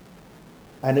clothes.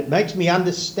 And it makes me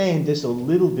understand this a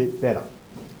little bit better.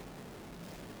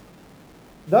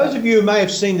 Those of you who may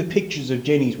have seen the pictures of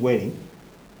Jenny's wedding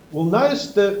will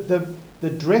notice the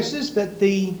dresses that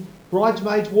the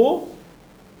bridesmaids wore.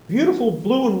 Beautiful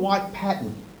blue and white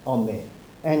pattern on there.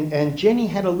 And Jenny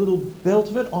had a little belt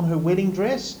of it on her wedding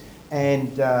dress.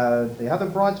 And the other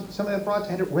brides, some of the brides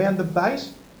had it round the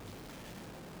base.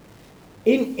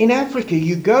 In Africa,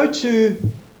 you go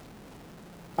to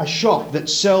a shop that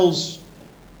sells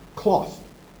cloth,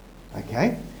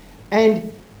 okay?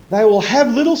 And they will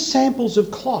have little samples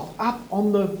of cloth up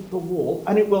on the wall,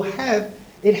 and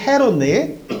it had on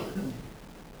there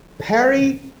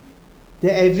Parry de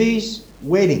Evie's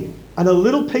wedding, and a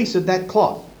little piece of that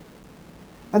cloth.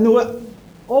 And there were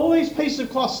all these pieces of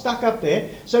cloth stuck up there,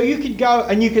 so you could go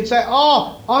and you could say,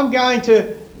 oh, I'm going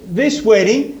to this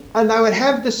wedding, and they would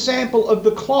have the sample of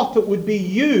the cloth that would be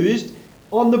used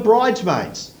on the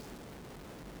bridesmaids,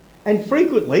 and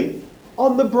frequently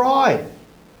on the bride.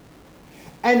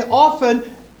 And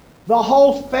often the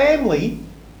whole family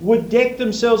would deck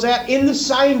themselves out in the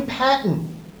same pattern.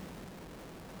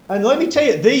 And let me tell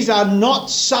you, these are not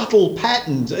subtle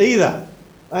patterns either.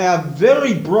 They are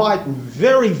very bright and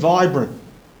very vibrant.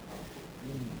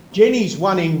 Jenny's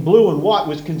one in blue and white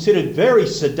was considered very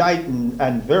sedate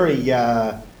and very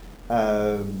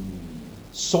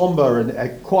sombre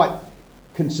and quite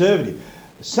conservative.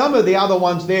 Some of the other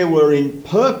ones there were in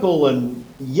purple and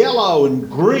yellow and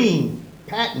green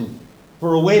pattern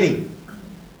for a wedding.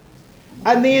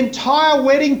 And the entire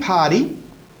wedding party,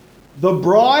 the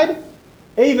bride,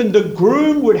 even the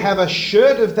groom would have a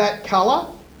shirt of that colour,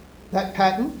 that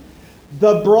pattern.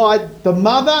 The bride, the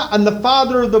mother and the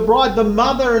father of the bride, the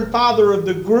mother and father of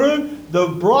the groom, the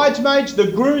bridesmaids,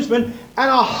 the groomsmen, and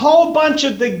a whole bunch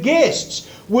of the guests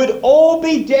would all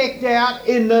be decked out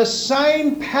in the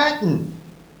same pattern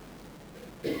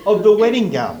of the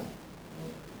wedding garment.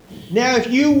 Now, if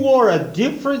you wore a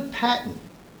different pattern,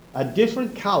 a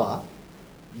different colour,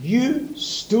 you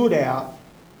stood out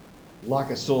like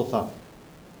a sore thumb.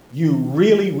 You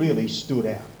really, really stood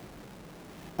out.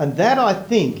 And that, I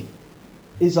think,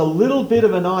 is a little bit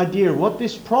of an idea of what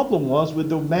this problem was with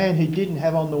the man who didn't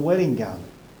have on the wedding garment.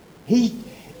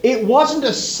 It wasn't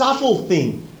a subtle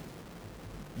thing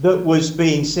that was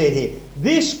being said here.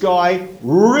 This guy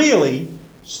really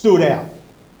stood out,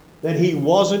 that he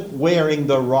wasn't wearing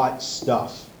the right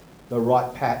stuff, the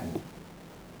right pattern.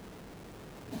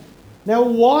 Now,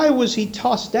 why was he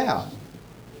tossed out?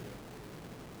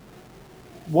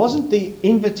 Wasn't the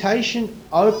invitation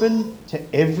open to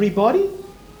everybody?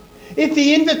 If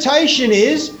the invitation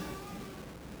is,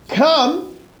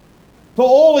 come, for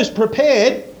all is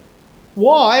prepared,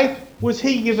 why was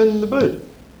he given the boot?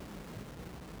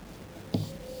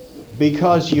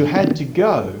 Because you had to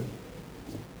go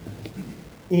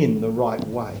in the right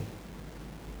way.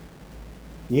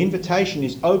 The invitation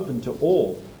is open to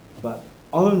all, but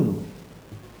only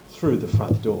through the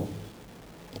front door.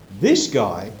 This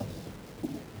guy,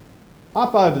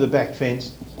 up over the back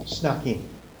fence, snuck in.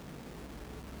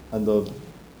 And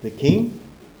the king,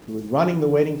 who was running the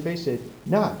wedding feast, said,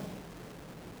 no.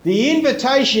 The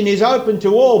invitation is open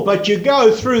to all, but you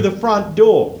go through the front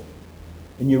door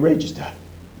and you register,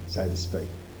 so to speak.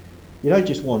 You don't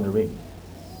just wander in.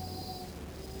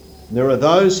 There are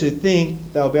those who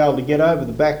think they'll be able to get over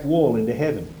the back wall into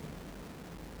heaven.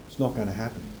 It's not going to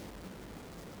happen.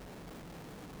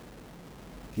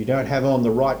 If you don't have on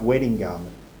the right wedding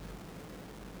garment.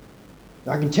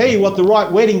 I can tell you what the right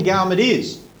wedding garment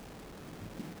is.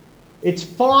 It's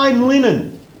fine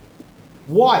linen,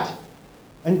 white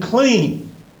and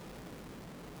clean,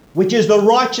 which is the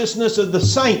righteousness of the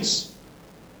saints,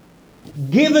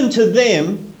 given to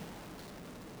them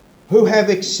who have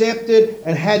accepted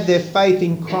and had their faith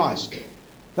in Christ.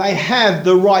 They have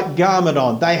the right garment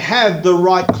on. They have the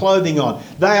right clothing on.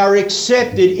 They are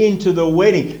accepted into the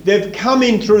wedding. They've come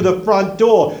in through the front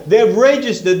door. They've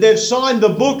registered. They've signed the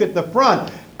book at the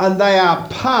front. And they are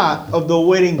part of the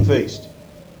wedding feast.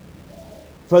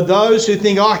 For those who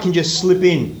think, oh, I can just slip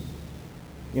in,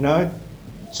 you know,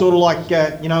 sort of like,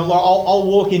 I'll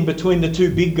walk in between the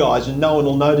two big guys and no one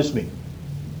will notice me.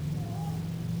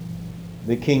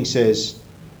 The king says,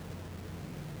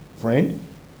 friend,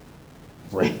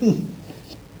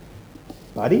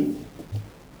 buddy,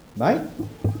 mate,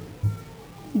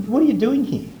 what are you doing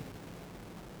here?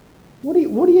 Why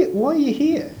are you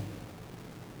here?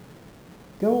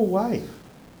 Go away.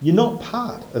 You're not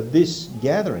part of this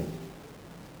gathering.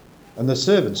 And the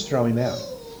servants throw him out.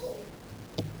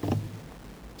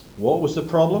 What was the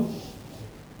problem?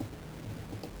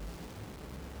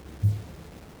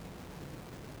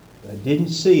 They didn't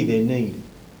see their need.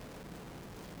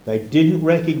 They didn't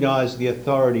recognise the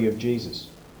authority of Jesus.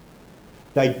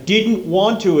 They didn't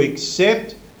want to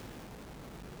accept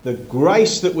the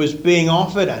grace that was being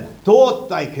offered and thought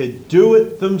they could do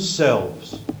it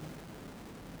themselves.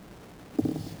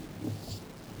 You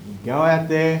go out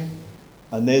there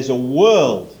and there's a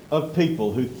world of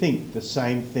people who think the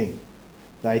same thing.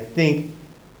 They think,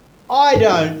 I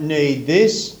don't need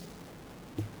this.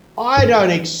 I don't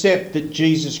accept that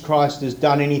Jesus Christ has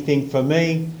done anything for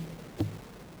me.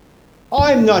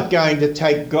 I'm not going to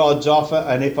take God's offer,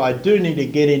 and if I do need to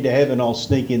get into heaven, I'll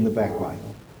sneak in the back way.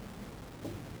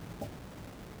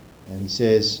 And he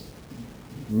says,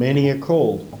 many are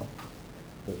called,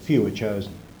 but few are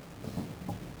chosen.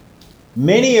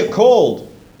 Many are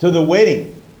called to the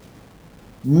wedding.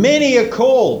 Many are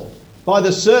called by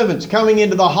the servants coming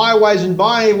into the highways and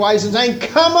byways and saying,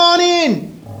 come on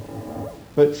in.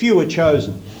 But few are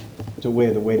chosen to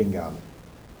wear the wedding garment,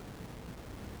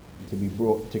 to be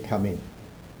brought to come in.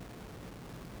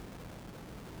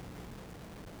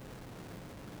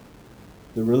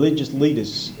 The religious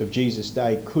leaders of Jesus'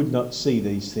 day could not see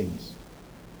these things.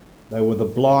 They were the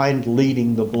blind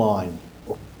leading the blind.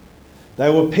 They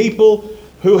were people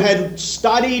who had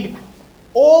studied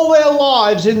all their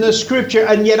lives in the scripture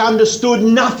and yet understood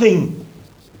nothing.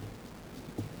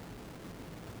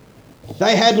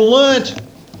 They had learnt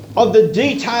of the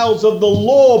details of the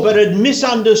law but had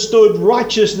misunderstood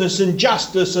righteousness and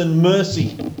justice and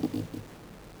mercy.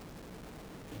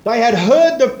 They had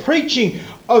heard the preaching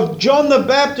of John the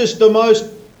Baptist, the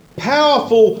most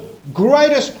powerful,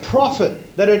 greatest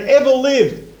prophet that had ever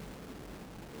lived,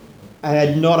 and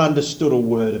had not understood a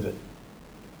word of it.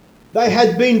 They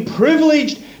had been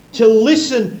privileged to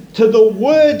listen to the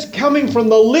words coming from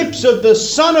the lips of the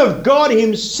Son of God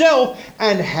himself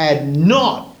and had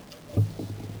not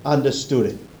understood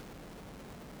it.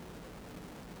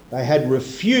 They had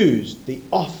refused the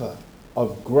offer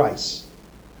of grace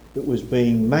that was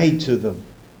being made to them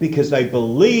because they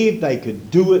believed they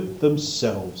could do it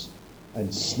themselves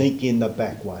and sneak in the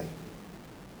back way.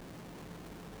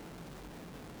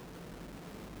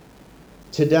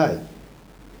 Today,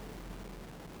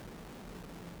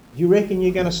 you reckon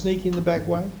you're going to sneak in the back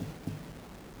way?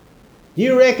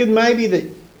 You reckon maybe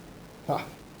that,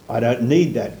 I don't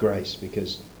need that grace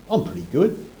because I'm pretty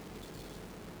good.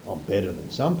 I'm better than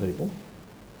some people.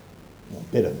 I'm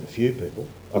better than a few people.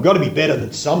 I've got to be better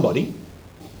than somebody.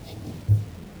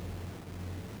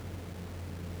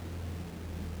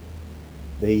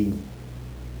 The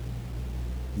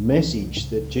message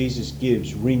that Jesus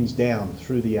gives rings down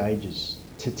through the ages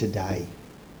to today.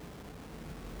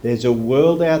 There's a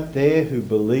world out there who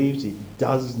believes it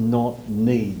does not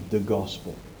need the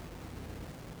gospel.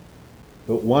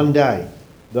 But one day,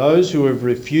 those who have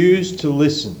refused to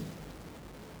listen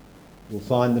will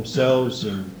find themselves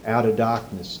in outer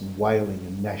darkness and wailing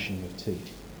and gnashing of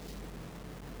teeth.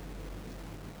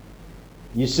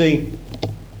 You see,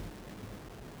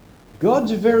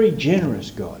 God's a very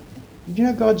generous God. Did you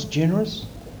know God's generous?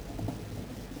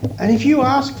 And if you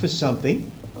ask for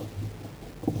something,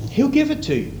 He'll give it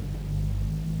to you.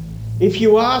 If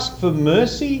you ask for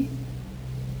mercy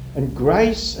and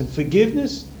grace and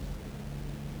forgiveness,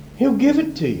 He'll give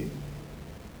it to you.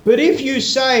 But if you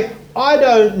say, I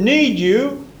don't need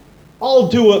you, I'll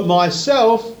do it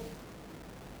myself,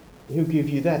 He'll give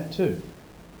you that too.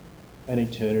 An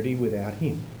eternity without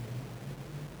Him.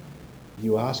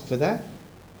 You ask for that,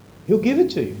 He'll give it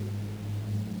to you.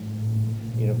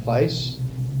 In a place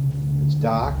that's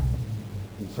dark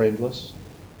and friendless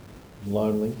and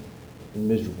lonely and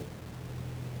miserable,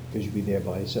 because you'll be there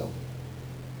by yourself.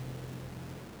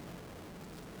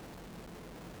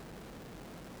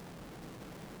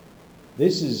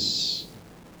 This is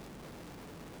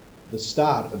the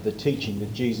start of the teaching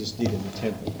that Jesus did in the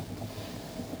temple.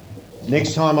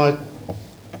 Next time I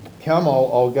come,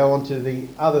 I'll go on to the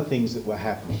other things that were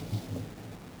happening.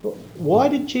 But why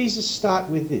did Jesus start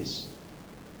with this?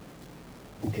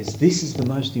 Because this is the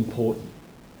most important.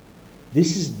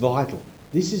 This is vital.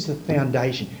 This is the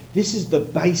foundation. This is the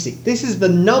basic. This is the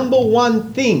number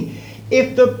one thing.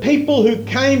 If the people who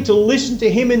came to listen to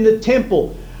Him in the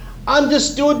temple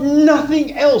understood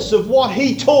nothing else of what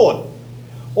He taught,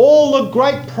 all the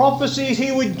great prophecies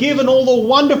He would give and all the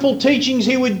wonderful teachings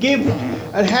He would give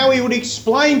and how He would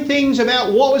explain things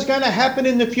about what was going to happen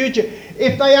in the future,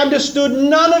 if they understood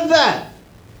none of that,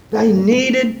 they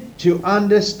needed to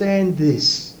understand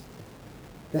this,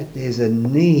 that there's a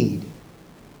need,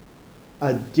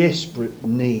 a desperate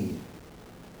need,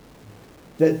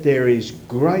 that there is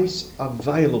grace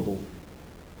available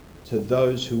to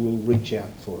those who will reach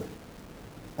out for it,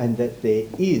 and that there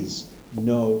is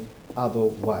no other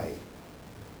way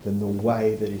than the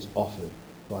way that is offered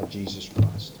by Jesus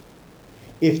Christ.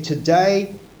 If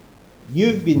today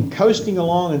you've been coasting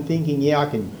along and thinking, yeah,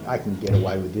 I can get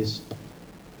away with this,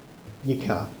 you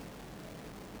can't.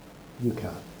 You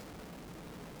can't.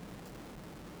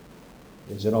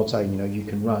 There's an old saying, you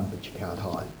can run, but you can't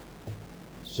hide.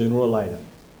 Sooner or later,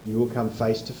 you will come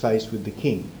face to face with the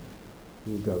King.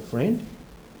 You will go, friend,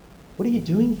 what are you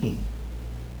doing here?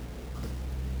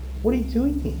 What are you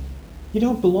doing here? You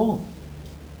don't belong.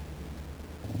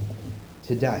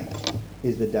 Today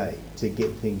is the day to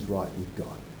get things right with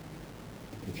God.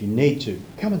 If you need to,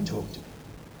 come and talk to me.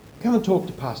 Come and talk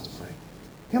to Pastor Frank.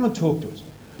 Come and talk to us.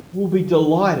 We'll be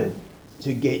delighted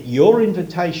to get your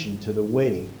invitation to the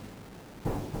wedding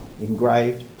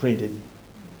engraved, printed,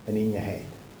 and in your hand.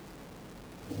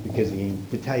 Because the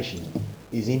invitation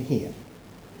is in here,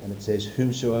 and it says,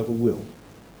 whomsoever will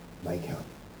may come.